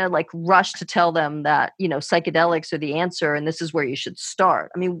not going to like rush to tell them that, psychedelics are the answer and this is where you should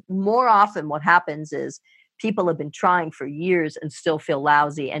start. I mean, more often what happens is people have been trying for years and still feel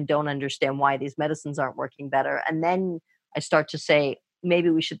lousy and don't understand why these medicines aren't working better. And then I start to say,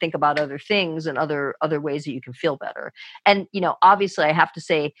 maybe we should think about other things and other ways that you can feel better. And, obviously I have to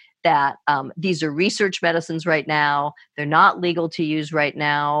say that these are research medicines right now. They're not legal to use right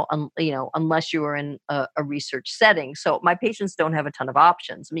now, unless you are in a research setting. So my patients don't have a ton of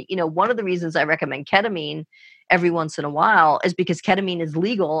options. I mean, one of the reasons I recommend ketamine every once in a while is because ketamine is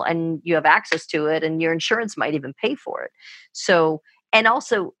legal and you have access to it and your insurance might even pay for it. So, and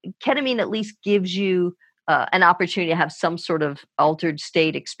also ketamine at least gives you an opportunity to have some sort of altered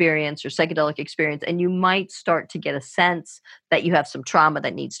state experience or psychedelic experience, and you might start to get a sense that you have some trauma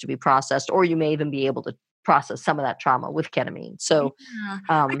that needs to be processed, or you may even be able to process some of that trauma with ketamine. So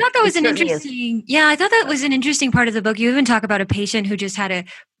I thought that was an interesting. Yeah, I thought that was an interesting part of the book. You even talk about a patient who just had a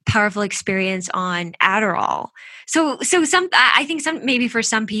powerful experience on Adderall. So I think maybe for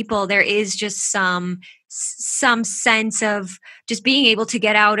some people there is just some sense of just being able to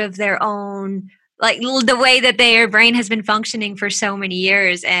get out of their own, like the way that their brain has been functioning for so many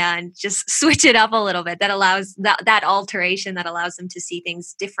years and just switch it up a little bit. That allows that alteration that allows them to see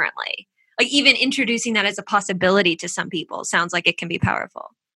things differently. Like even introducing that as a possibility to some people sounds like it can be powerful.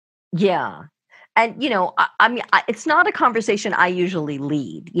 Yeah. And, it's not a conversation I usually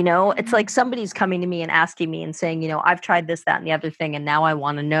lead, it's like somebody's coming to me and asking me and saying, I've tried this, that, and the other thing. And now I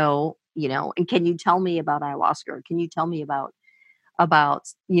want to know, and can you tell me about ayahuasca? Or can you tell me about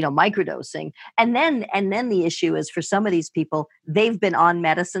microdosing? And then the issue is for some of these people, they've been on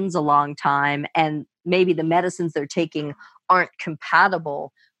medicines a long time and maybe the medicines they're taking aren't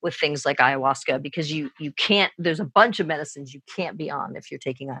compatible with things like ayahuasca, because you can't, there's a bunch of medicines you can't be on if you're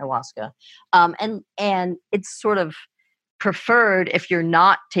taking ayahuasca. And it's sort of preferred if you're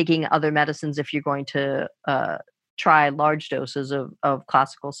not taking other medicines, if you're going to try large doses of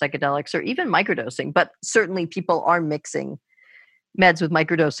classical psychedelics or even microdosing. But certainly people are mixing meds with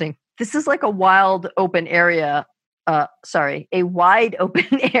microdosing. This is like a wide open area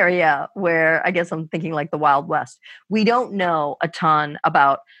where I guess I'm thinking like the Wild West. We don't know a ton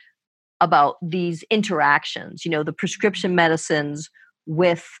about these interactions, the prescription medicines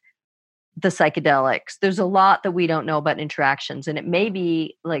with the psychedelics. There's a lot that we don't know about interactions. And it may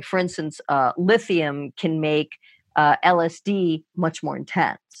be like, for instance, lithium can make LSD much more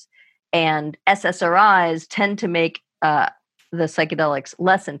intense. And SSRIs tend to make the psychedelics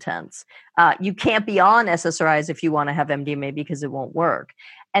less intense. You can't be on SSRIs if you want to have MDMA because it won't work.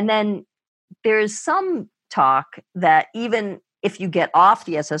 And then there's some talk that even if you get off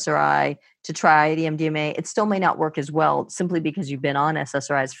the SSRI to try the MDMA, it still may not work as well, simply because you've been on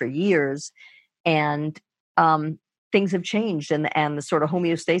SSRIs for years and things have changed and the sort of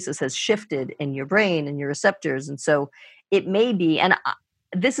homeostasis has shifted in your brain and your receptors. And so it may be, and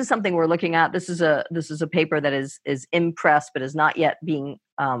this is something we're looking at. This is a paper that is in press, but is not yet being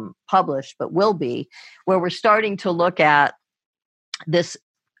published, but will be, where we're starting to look at this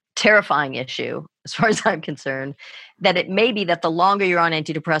terrifying issue, as far as I'm concerned, that it may be that the longer you're on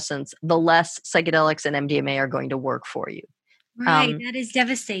antidepressants, the less psychedelics and MDMA are going to work for you. Right. That is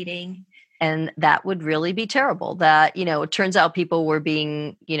devastating. And that would really be terrible. That, it turns out people were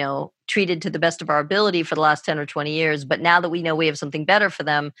being, treated to the best of our ability for the last 10 or 20 years. But now that we know we have something better for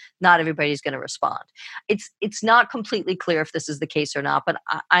them, not everybody's going to respond. It's not completely clear if this is the case or not, but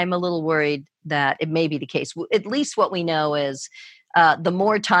I'm a little worried that it may be the case. At least what we know is the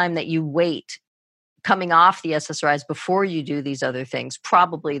more time that you wait coming off the SSRIs before you do these other things,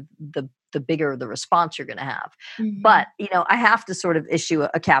 probably the the bigger the response you're going to have. Mhm. But, I have to sort of issue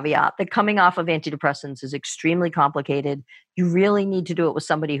a caveat that coming off of antidepressants is extremely complicated. You really need to do it with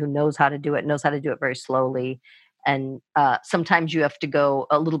somebody who knows how to do it, knows how to do it very slowly. And sometimes you have to go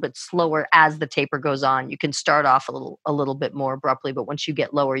a little bit slower as the taper goes on. You can start off a little bit more abruptly, but once you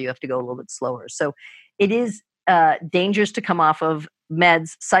get lower, you have to go a little bit slower. So it is dangerous to come off of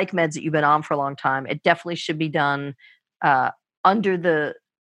meds, psych meds that you've been on for a long time. It definitely should be done uh, under the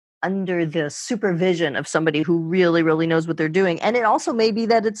supervision of somebody who really, really knows what they're doing. And it also may be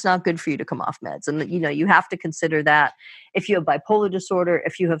that it's not good for you to come off meds. And, you have to consider that if you have bipolar disorder,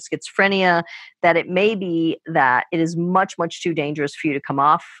 if you have schizophrenia, that it may be that it is much, much too dangerous for you to come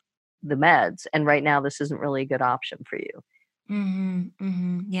off the meds. And right now, this isn't really a good option for you.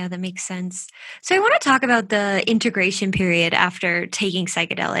 Yeah, that makes sense. So I want to talk about the integration period after taking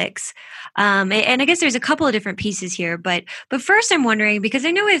psychedelics, and I guess there's a couple of different pieces here. But first, I'm wondering because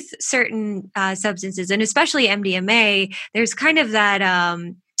I know with certain substances, and especially MDMA, there's kind of that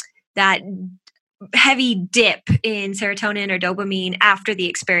heavy dip in serotonin or dopamine after the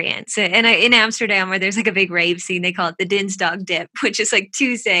experience. And in Amsterdam, where there's like a big rave scene, they call it the Dinsdag dip, which is like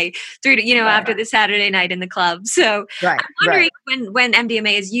Tuesday through to, after the Saturday night in the club. So Right, I'm wondering when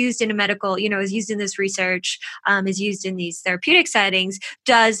MDMA is used in a medical, is used in this research, is used in these therapeutic settings,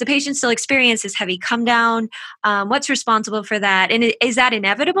 does the patient still experience this heavy come down? What's responsible for that? And is that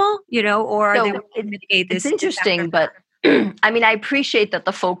inevitable, or So they want to mitigate this? it's interesting, but I mean, I appreciate that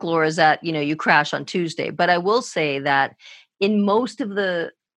the folklore is that, you crash on Tuesday, but I will say that in most of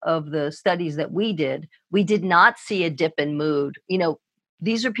the studies that we did not see a dip in mood.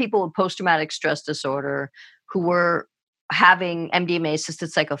 These are people with post-traumatic stress disorder who were having MDMA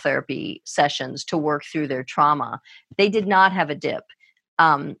assisted psychotherapy sessions to work through their trauma. They did not have a dip.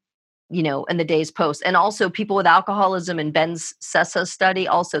 In the days post. And also people with alcoholism in Ben's Sessa study,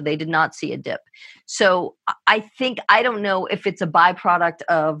 also, they did not see a dip. So I don't know if it's a byproduct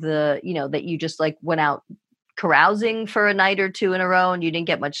of that you just like went out carousing for a night or two in a row and you didn't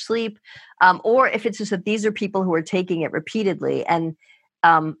get much sleep, or if it's just that these are people who are taking it repeatedly. And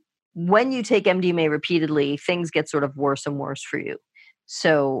when you take MDMA repeatedly, things get sort of worse and worse for you.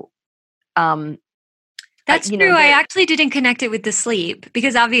 So, that's true. I actually didn't connect it with the sleep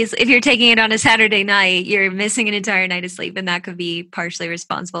because obviously if you're taking it on a Saturday night, you're missing an entire night of sleep and that could be partially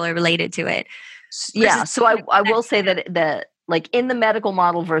responsible or related to it. Yeah. So I will say that like in the medical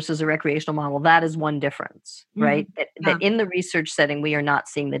model versus a recreational model, that is one difference, right? That in the research setting, we are not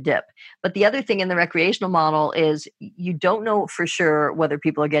seeing the dip. But the other thing in the recreational model is you don't know for sure whether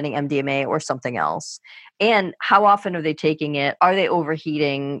people are getting MDMA or something else. And how often are they taking it? Are they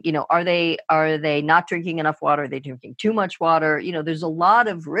overheating? Are they not drinking enough water? Are they drinking too much water? There's a lot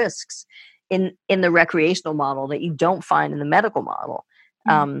of risks in the recreational model that you don't find in the medical model.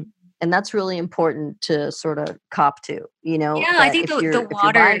 And that's really important to sort of cop to, Yeah, I think the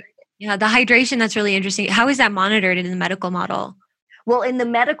water, the hydration, that's really interesting. How is that monitored in the medical model? Well, in the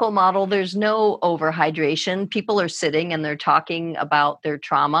medical model, there's no overhydration. People are sitting and they're talking about their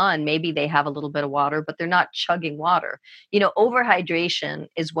trauma and maybe they have a little bit of water, but they're not chugging water. Overhydration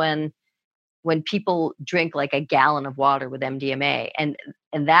is when people drink like a gallon of water with MDMA,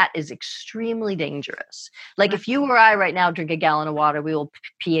 and that is extremely dangerous. Like if you or I right now drink a gallon of water, we will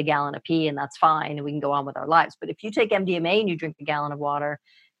pee a gallon of pee and that's fine and we can go on with our lives. But if you take MDMA and you drink a gallon of water,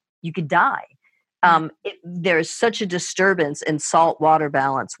 you could die. There's such a disturbance in salt water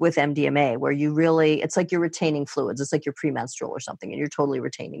balance with MDMA where it's like you're retaining fluids. It's like you're premenstrual or something and you're totally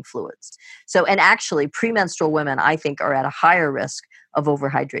retaining fluids. So, and actually premenstrual women, I think, are at a higher risk of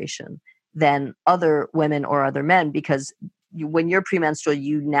overhydration than other women or other men, because when you're premenstrual,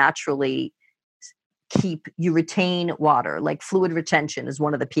 you naturally you retain water. Like fluid retention is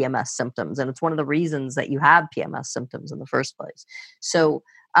one of the PMS symptoms, and it's one of the reasons that you have PMS symptoms in the first place. So,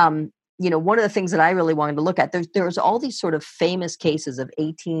 one of the things that I really wanted to look at, there's all these sort of famous cases of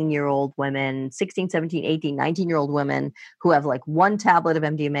 18-year-old women, 16, 17, 18, 19-year-old women who have like one tablet of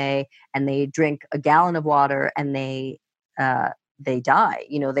MDMA and they drink a gallon of water and they die.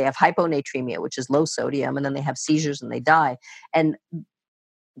 They have hyponatremia, which is low sodium, and then they have seizures and they die. And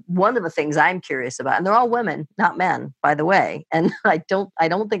one of the things I'm curious about, and they're all women, not men, by the way, and I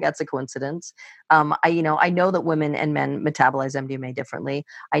don't think that's a coincidence. I know that women and men metabolize MDMA differently.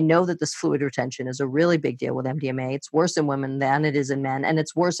 I know that this fluid retention is a really big deal with MDMA. It's worse in women than it is in men, and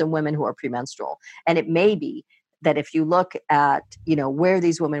it's worse in women who are premenstrual. And it may be that if you look at, where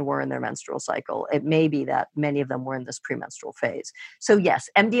these women were in their menstrual cycle, it may be that many of them were in this premenstrual phase. So yes,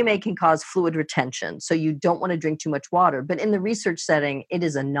 MDMA can cause fluid retention. So you don't want to drink too much water, but in the research setting, it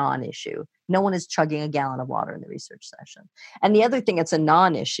is a non-issue. No one is chugging a gallon of water in the research session. And the other thing that's a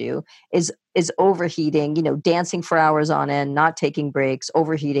non-issue is overheating, dancing for hours on end, not taking breaks,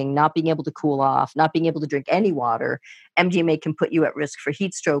 overheating, not being able to cool off, not being able to drink any water. MDMA can put you at risk for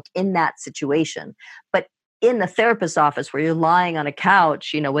heat stroke in that situation. But in the therapist's office where you're lying on a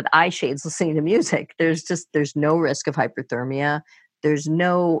couch, with eye shades listening to music, there's no risk of hyperthermia. There's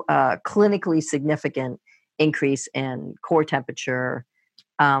no clinically significant increase in core temperature.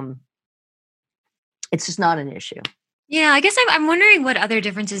 It's just not an issue. Yeah, I guess I'm wondering what other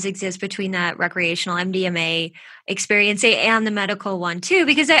differences exist between that recreational MDMA experience and the medical one too,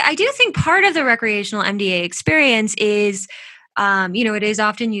 because I do think part of the recreational MDA experience is, it is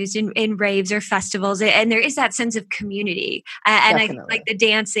often used in raves or festivals, and there is that sense of community. And I think like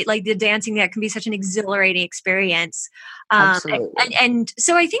the dancing that can be such an exhilarating experience. Absolutely. And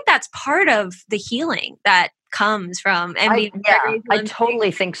so I think that's part of the healing that comes from MDMA. I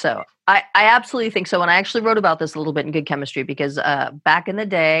totally think so. I absolutely think so. And I actually wrote about this a little bit in Good Chemistry because back in the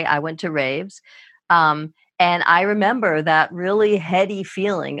day, I went to raves. And I remember that really heady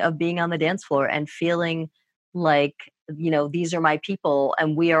feeling of being on the dance floor and feeling like, these are my people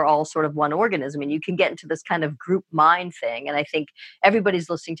and we are all sort of one organism. And you can get into this kind of group mind thing. And I think everybody's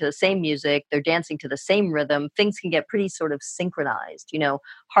listening to the same music. They're dancing to the same rhythm. Things can get pretty sort of synchronized.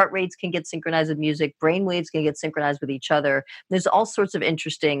 Heart rates can get synchronized with music. Brain waves can get synchronized with each other. There's all sorts of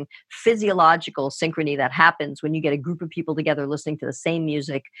interesting physiological synchrony that happens when you get a group of people together listening to the same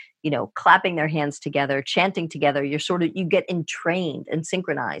music, clapping their hands together, chanting together. You get entrained and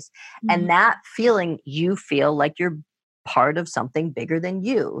synchronized. Mm-hmm. And that feeling, you feel like you're part of something bigger than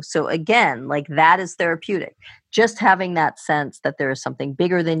you. So again, like that is therapeutic. Just having that sense that there is something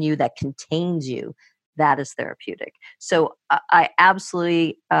bigger than you that contains you, that is therapeutic. So I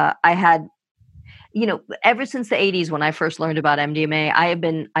absolutely, I had, ever since the 80s when I first learned about MDMA,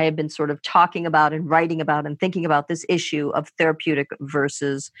 I have been sort of talking about and writing about and thinking about this issue of therapeutic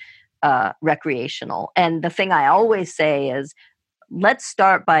versus recreational. And the thing I always say is, let's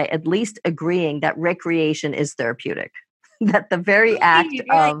start by at least agreeing that recreation is therapeutic. That the very act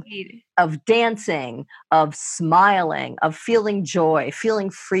of dancing, of smiling, of feeling joy,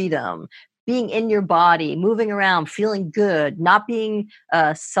 feeling freedom, being in your body, moving around, feeling good, not being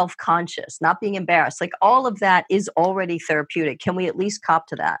self-conscious, not being embarrassed, like all of that is already therapeutic. Can we at least cop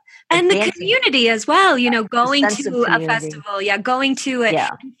to that? And the community as well, going to a festival, going to it,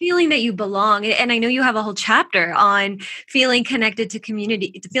 and feeling that you belong. And I know you have a whole chapter on feeling connected to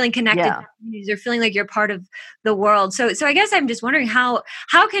community, feeling connected to communities, or feeling like you're part of the world. So I guess I'm just wondering how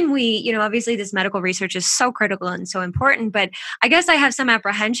can we, obviously this medical research is so critical and so important, but I guess I have some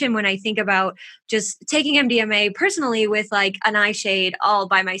apprehension when I think about just taking MDMA personally with like an eye shade all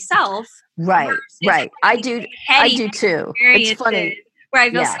by myself. Right. I do too. It's funny. Where I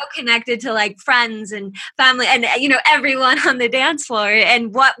feel so connected to like friends and family and, everyone on the dance floor,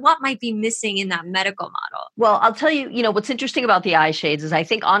 and what might be missing in that medical model. Well, I'll tell you, what's interesting about the eye shades is I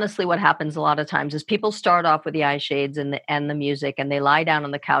think honestly what happens a lot of times is people start off with the eye shades and the music and they lie down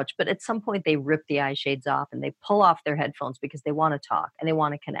on the couch, but at some point they rip the eye shades off and they pull off their headphones because they want to talk and they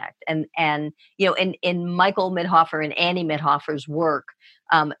want to connect. And in Michael Mithoefer and Annie Mithoefer's work,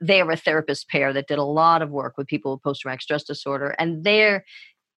 they are a therapist pair that did a lot of work with people with post-traumatic stress disorder, and they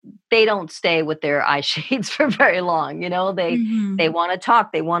don't stay with their eye shades for very long. They want to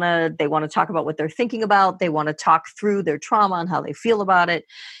talk. They want to talk about what they're thinking about. They want to talk through their trauma and how they feel about it.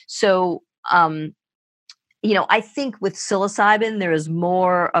 So, I think with psilocybin, there is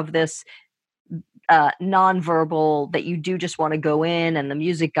more of this nonverbal that you do just want to go in and the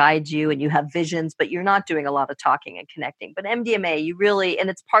music guides you and you have visions, but you're not doing a lot of talking and connecting. But MDMA, you really, and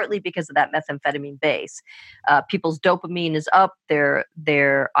it's partly because of that methamphetamine base. People's dopamine is up, their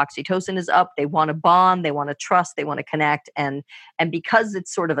oxytocin is up. They want to bond, they want to trust, they want to connect, and because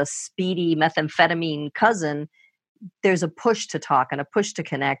it's sort of a speedy methamphetamine cousin, there's a push to talk and a push to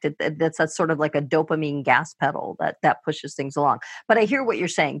connect. That's sort of like a dopamine gas pedal that pushes things along. But I hear what you're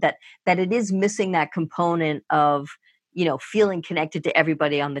saying, that it is missing that component of, feeling connected to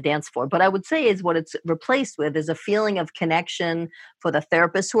everybody on the dance floor. But I would say is what it's replaced with is a feeling of connection for the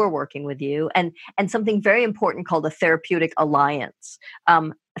therapists who are working with you, and something very important called a therapeutic alliance.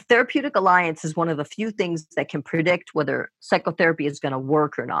 A therapeutic alliance is one of the few things that can predict whether psychotherapy is going to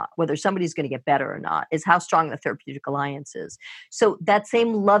work or not, whether somebody's going to get better or not, is how strong the therapeutic alliance is. So that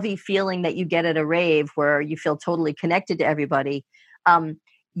same lovey feeling that you get at a rave where you feel totally connected to everybody,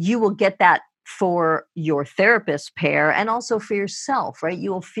 you will get that for your therapist pair and also for yourself, right?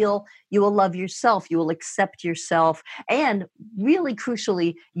 You will love yourself, you will accept yourself, and really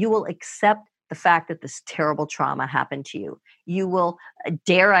crucially, you will accept the fact that this terrible trauma happened to you. You will,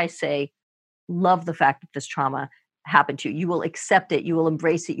 dare I say, love the fact that this trauma happened to you. You will accept it, you will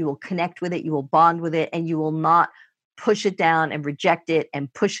embrace it, you will connect with it, you will bond with it, and you will not push it down and reject it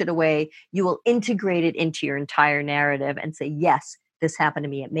and push it away. You will integrate it into your entire narrative and say, yes, this happened to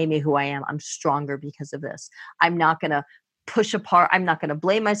me. It made me who I am. I'm stronger because of this. I'm not going to push apart. I'm not going to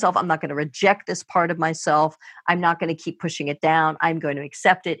blame myself. I'm not going to reject this part of myself. I'm not going to keep pushing it down. I'm going to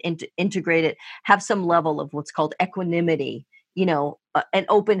accept it, integrate it, have some level of what's called equanimity, an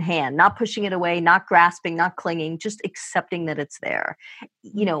open hand, not pushing it away, not grasping, not clinging, just accepting that it's there.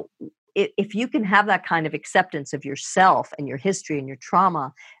 If you can have that kind of acceptance of yourself and your history and your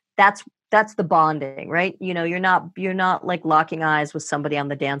trauma, that's the bonding, right? You're not like locking eyes with somebody on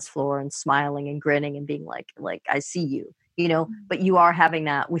the dance floor and smiling and grinning and being like I see you, but you are having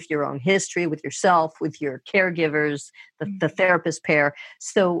that with your own history, with yourself, with your caregivers, the therapist pair.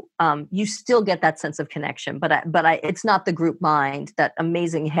 So you still get that sense of connection, but it's not the group mind, that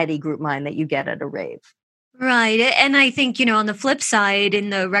amazing heady group mind that you get at a rave. Right. And I think, on the flip side, in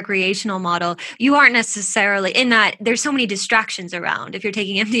the recreational model, you aren't necessarily in that there's so many distractions around if you're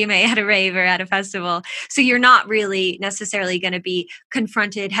taking MDMA at a rave or at a festival. So you're not really necessarily going to be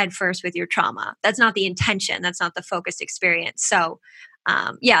confronted headfirst with your trauma. That's not the intention. That's not the focused experience. So,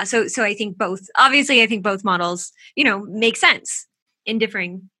 So I think I think both models, make sense in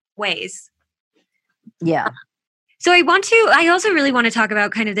differing ways. Yeah. So I also really want to talk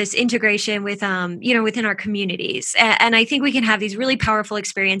about kind of this integration with, within our communities. And I think we can have these really powerful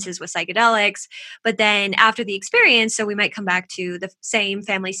experiences with psychedelics, but then after the experience, so we might come back to the same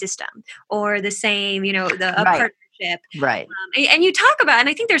family system or the same, a Right. partnership. Right. And you talk about, and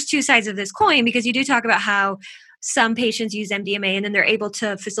I think there's two sides of this coin, because you do talk about how some patients use MDMA and then they're able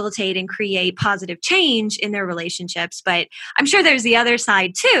to facilitate and create positive change in their relationships. But I'm sure there's the other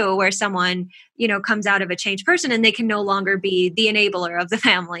side too, where someone, comes out of a changed person and they can no longer be the enabler of the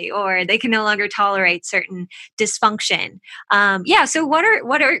family, or they can no longer tolerate certain dysfunction. So what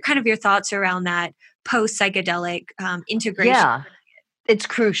are kind of your thoughts around that post psychedelic integration? Yeah. It's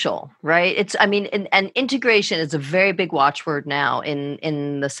crucial, right? And integration is a very big watchword now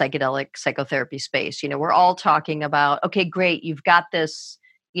in the psychedelic psychotherapy space. We're all talking about, okay, great, you've got this,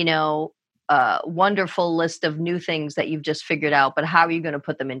 wonderful list of new things that you've just figured out, but how are you going to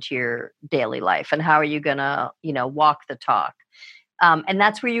put them into your daily life, and how are you going to, walk the talk? And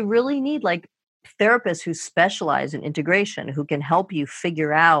that's where you really need like therapists who specialize in integration, who can help you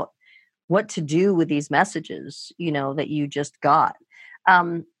figure out what to do with these messages, that you just got.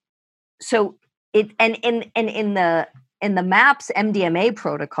 So it and in the MAPS MDMA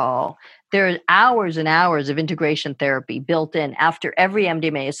protocol, there are hours and hours of integration therapy built in. After every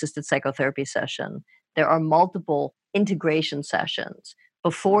MDMA assisted psychotherapy session, there are multiple integration sessions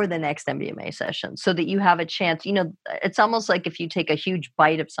before the next MDMA session, so that you have a chance. It's almost like if you take a huge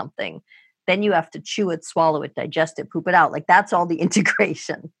bite of something, then you have to chew it, swallow it, digest it, poop it out. Like that's all the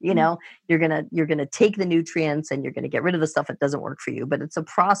integration. You're gonna take the nutrients and you're gonna get rid of the stuff that doesn't work for you. But it's a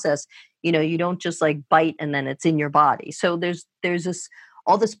process. You don't just like bite and then it's in your body. So there's this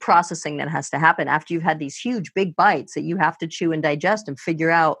all this processing that has to happen after you've had these huge big bites that you have to chew and digest and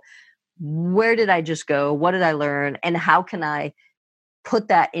figure out, where did I just go? What did I learn? And how can I put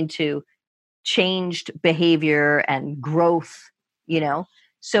that into changed behavior and growth?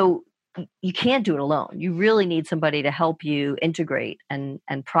 So you can't do it alone. You really need somebody to help you integrate and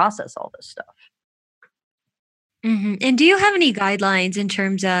process all this stuff. Mm-hmm. And do you have any guidelines in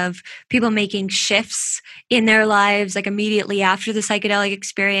terms of people making shifts in their lives, like immediately after the psychedelic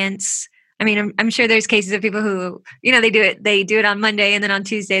experience? I mean, I'm sure there's cases of people who, they do it on Monday and then on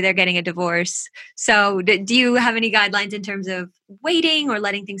Tuesday they're getting a divorce. So do you have any guidelines in terms of waiting or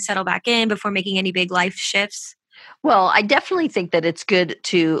letting things settle back in before making any big life shifts? Well, I definitely think that it's good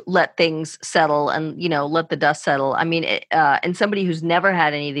to let things settle and, let the dust settle. I mean, and somebody who's never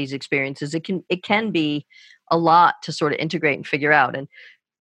had any of these experiences, it can be a lot to sort of integrate and figure out. And,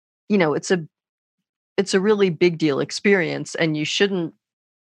 it's a really big deal experience, and you shouldn't,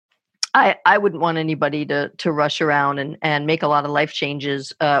 I wouldn't want anybody to rush around and make a lot of life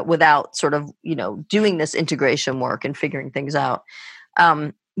changes without sort of, doing this integration work and figuring things out.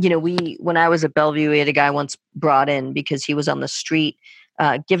 When I was at Bellevue, we had a guy once brought in because he was on the street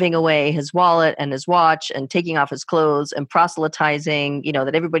giving away his wallet and his watch and taking off his clothes and proselytizing,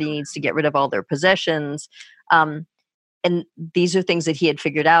 that everybody needs to get rid of all their possessions. And these are things that he had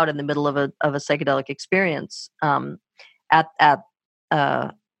figured out in the middle of a psychedelic experience at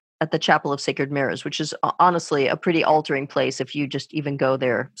at the Chapel of Sacred Mirrors, which is honestly a pretty altering place if you just even go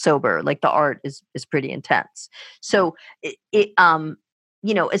there sober. Like the art is pretty intense. So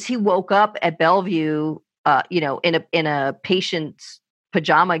as he woke up at Bellevue, in a patient's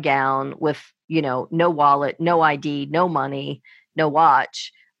pajama gown with, no wallet, no ID, no money, no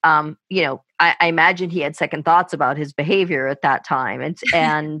watch. I imagine he had second thoughts about his behavior at that time.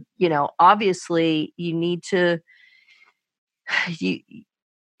 And obviously you need to, you,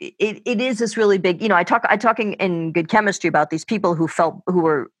 it is this really big, I talk in Good Chemistry about these people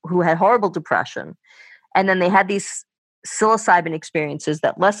who had horrible depression. And then they had these psilocybin experiences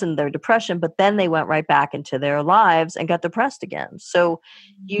that lessened their depression, but then they went right back into their lives and got depressed again. So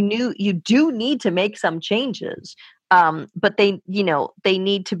you do need to make some changes. But they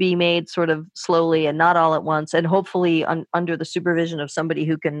need to be made sort of slowly and not all at once, and hopefully under the supervision of somebody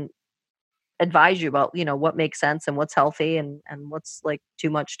who can advise you about, what makes sense and what's healthy and what's like too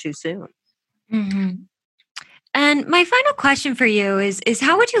much too soon. Mm-hmm. And my final question for you is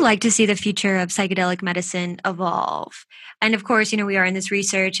how would you like to see the future of psychedelic medicine evolve? And of course, we are in this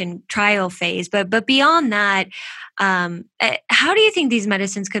research and trial phase, but beyond that, how do you think these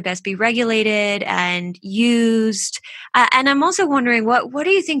medicines could best be regulated and used? And I'm also wondering, what do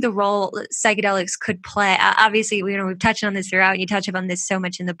you think the role psychedelics could play? Obviously, we've touched on this throughout, and you touch upon this so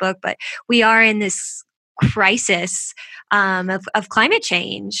much in the book, but we are in this crisis of climate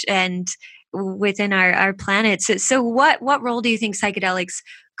change and within our planet. So what role do you think psychedelics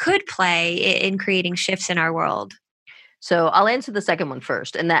could play in creating shifts in our world? So I'll answer the second one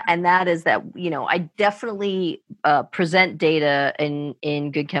first, and that is that I definitely present data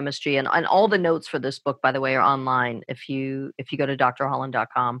in Good Chemistry, and all the notes for this book, by the way, are online. If you go to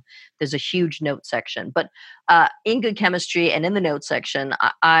drholland.com, there's a huge note section. But in Good Chemistry and in the note section,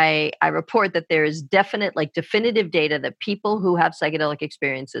 I report that there is definitive data that people who have psychedelic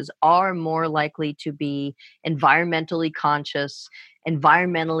experiences are more likely to be environmentally conscious,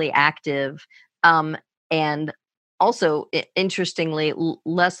 environmentally active, and also, interestingly,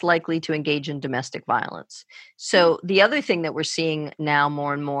 less likely to engage in domestic violence. So the other thing that we're seeing now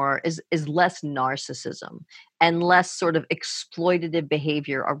more and more is less narcissism and less sort of exploitative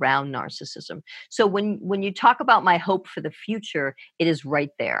behavior around narcissism. So when you talk about my hope for the future, it is right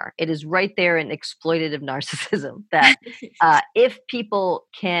there. It is right there in exploitative narcissism that if people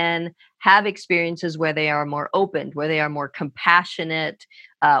can have experiences where they are more open, where they are more compassionate,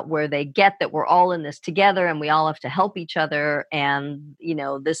 where they get that we're all in this together and we all have to help each other, and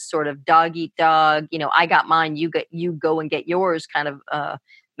this sort of dog eat dog, I got mine, you go and get yours kind of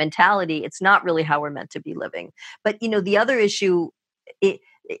mentality. It's not really how we're meant to be living. But the other issue,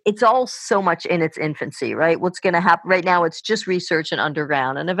 it's all so much in its infancy, right? What's going to happen right now, it's just research and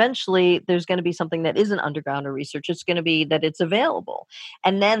underground, and eventually there's going to be something that isn't underground or research. It's going to be that it's available.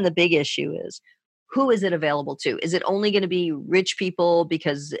 And then the big issue is, who is it available to? Is it only going to be rich people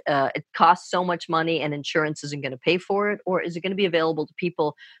because it costs so much money and insurance isn't going to pay for it? Or is it going to be available to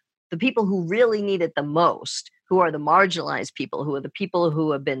the people who really need it the most, who are the marginalized people, who are the people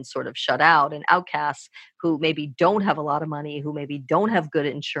who have been sort of shut out and outcasts, who maybe don't have a lot of money, who maybe don't have good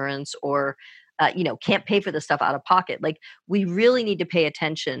insurance, or can't pay for the stuff out of pocket? Like, we really need to pay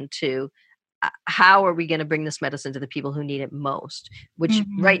attention to how are we going to bring this medicine to the people who need it most, which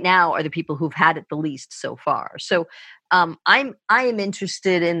right now are the people who've had it the least so far. So I am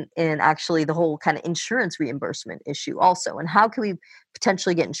interested in actually the whole kind of insurance reimbursement issue also, and how can we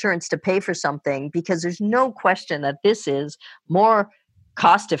potentially get insurance to pay for something, because there's no question that this is more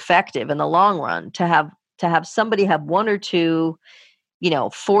cost effective in the long run to have somebody have one or two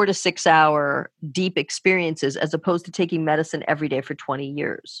 4 to 6 hour deep experiences, as opposed to taking medicine every day for 20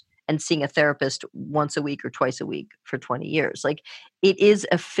 years and seeing a therapist once a week or twice a week for 20 years. Like, it is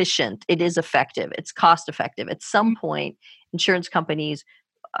efficient, it is effective, it's cost effective. At some point, insurance companies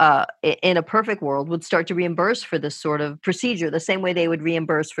in a perfect world would start to reimburse for this sort of procedure the same way they would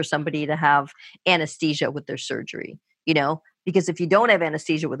reimburse for somebody to have anesthesia with their surgery, because if you don't have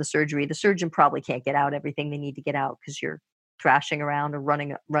anesthesia with a surgery, the surgeon probably can't get out everything they need to get out because you're thrashing around or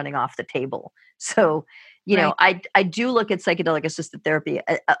running off the table. So, right. I do look at psychedelic assisted therapy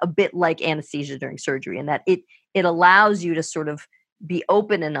a bit like anesthesia during surgery, in that it allows you to sort of be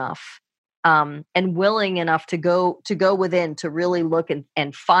open enough and willing enough to go within, to really look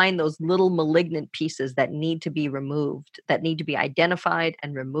and find those little malignant pieces that need to be removed, that need to be identified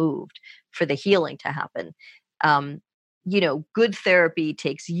and removed for the healing to happen. Good therapy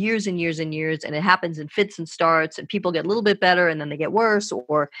takes years and years and years, and it happens in fits and starts, and people get a little bit better and then they get worse,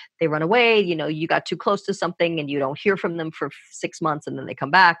 or they run away. You got too close to something and you don't hear from them for 6 months, and then they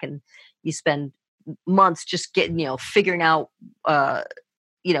come back and you spend months just getting, figuring out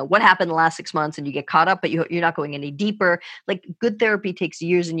what happened the last 6 months and you get caught up, but you're not going any deeper. Like good therapy takes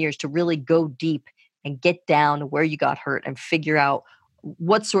years and years to really go deep and get down to where you got hurt and figure out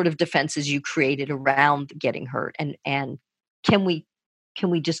what sort of defenses you created around getting hurt. And can we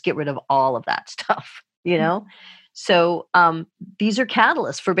just get rid of all of that stuff, So these are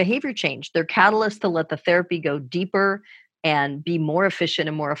catalysts for behavior change. They're catalysts to let the therapy go deeper and be more efficient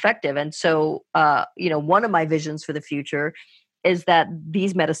and more effective. And so, one of my visions for the future is that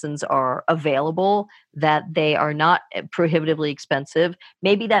these medicines are available, that they are not prohibitively expensive.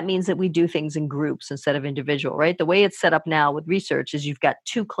 Maybe that means that we do things in groups instead of individual, right? The way it's set up now with research is you've got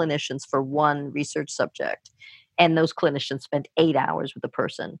 2 clinicians for one research subject, and those clinicians spend 8 hours with the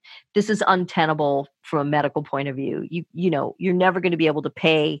person. This is untenable from a medical point of view. You're never going to be able to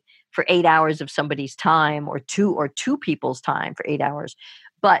pay for 8 hours of somebody's time or two people's time for 8 hours.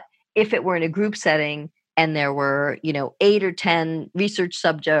 But if it were in a group setting, and there were, 8 or 10 research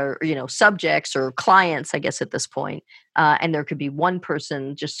subjects or clients, I guess at this point, and there could be one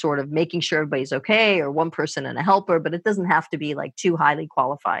person just sort of making sure everybody's okay, or one person and a helper, but it doesn't have to be like 2 highly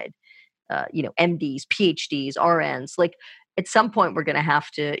qualified, MDs, PhDs, RNs. Like at some point, we're going to have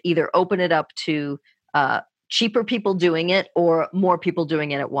to either open it up to cheaper people doing it or more people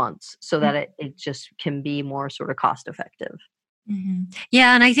doing it at once, so that it just can be more sort of cost effective. Mm-hmm.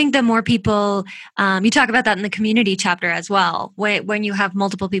 Yeah. And I think the more people, you talk about that in the community chapter as well, when you have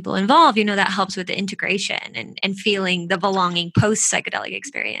multiple people involved, that helps with the integration and feeling the belonging post psychedelic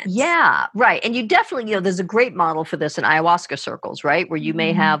experience. Yeah, right. And you definitely, there's a great model for this in ayahuasca circles, right? Where you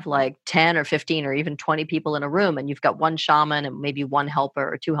may have like 10 or 15 or even 20 people in a room, and you've got one shaman and maybe one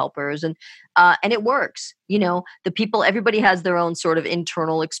helper or 2 helpers. And it works. The people, everybody has their own sort of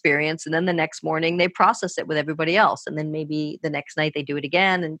internal experience. And then the next morning they process it with everybody else. And then maybe the next night they do it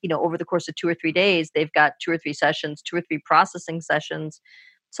again. And, over the course of 2 or 3 days, they've got 2 or 3 sessions, 2 or 3 processing sessions.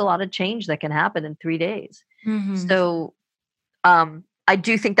 It's a lot of change that can happen in 3 days. Mm-hmm. So I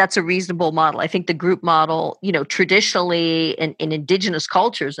do think that's a reasonable model. I think the group model, traditionally in indigenous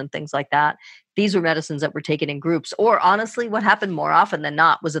cultures and things like that, these were medicines that were taken in groups. Or honestly, what happened more often than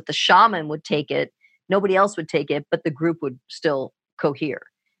not was that the shaman would take it, nobody else would take it, but the group would still cohere.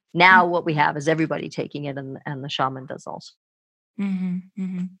 Now what we have is everybody taking it, and the shaman does also. Mm-hmm,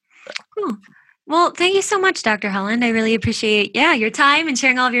 mm-hmm. Cool. Well, thank you so much, Dr. Holland. I really appreciate your time and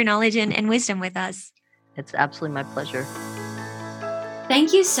sharing all of your knowledge and wisdom with us. It's absolutely my pleasure.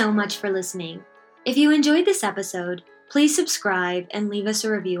 Thank you so much for listening. If you enjoyed this episode, please subscribe and leave us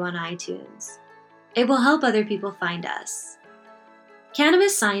a review on iTunes. It will help other people find us.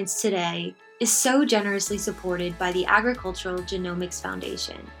 Cannabis Science Today is so generously supported by the Agricultural Genomics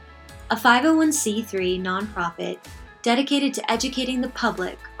Foundation, a 501c3 nonprofit dedicated to educating the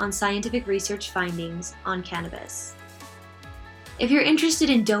public on scientific research findings on cannabis. If you're interested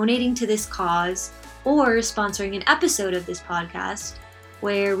in donating to this cause or sponsoring an episode of this podcast,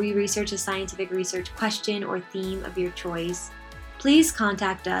 where we research a scientific research question or theme of your choice, please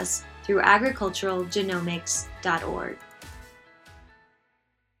contact us through agriculturalgenomics.org.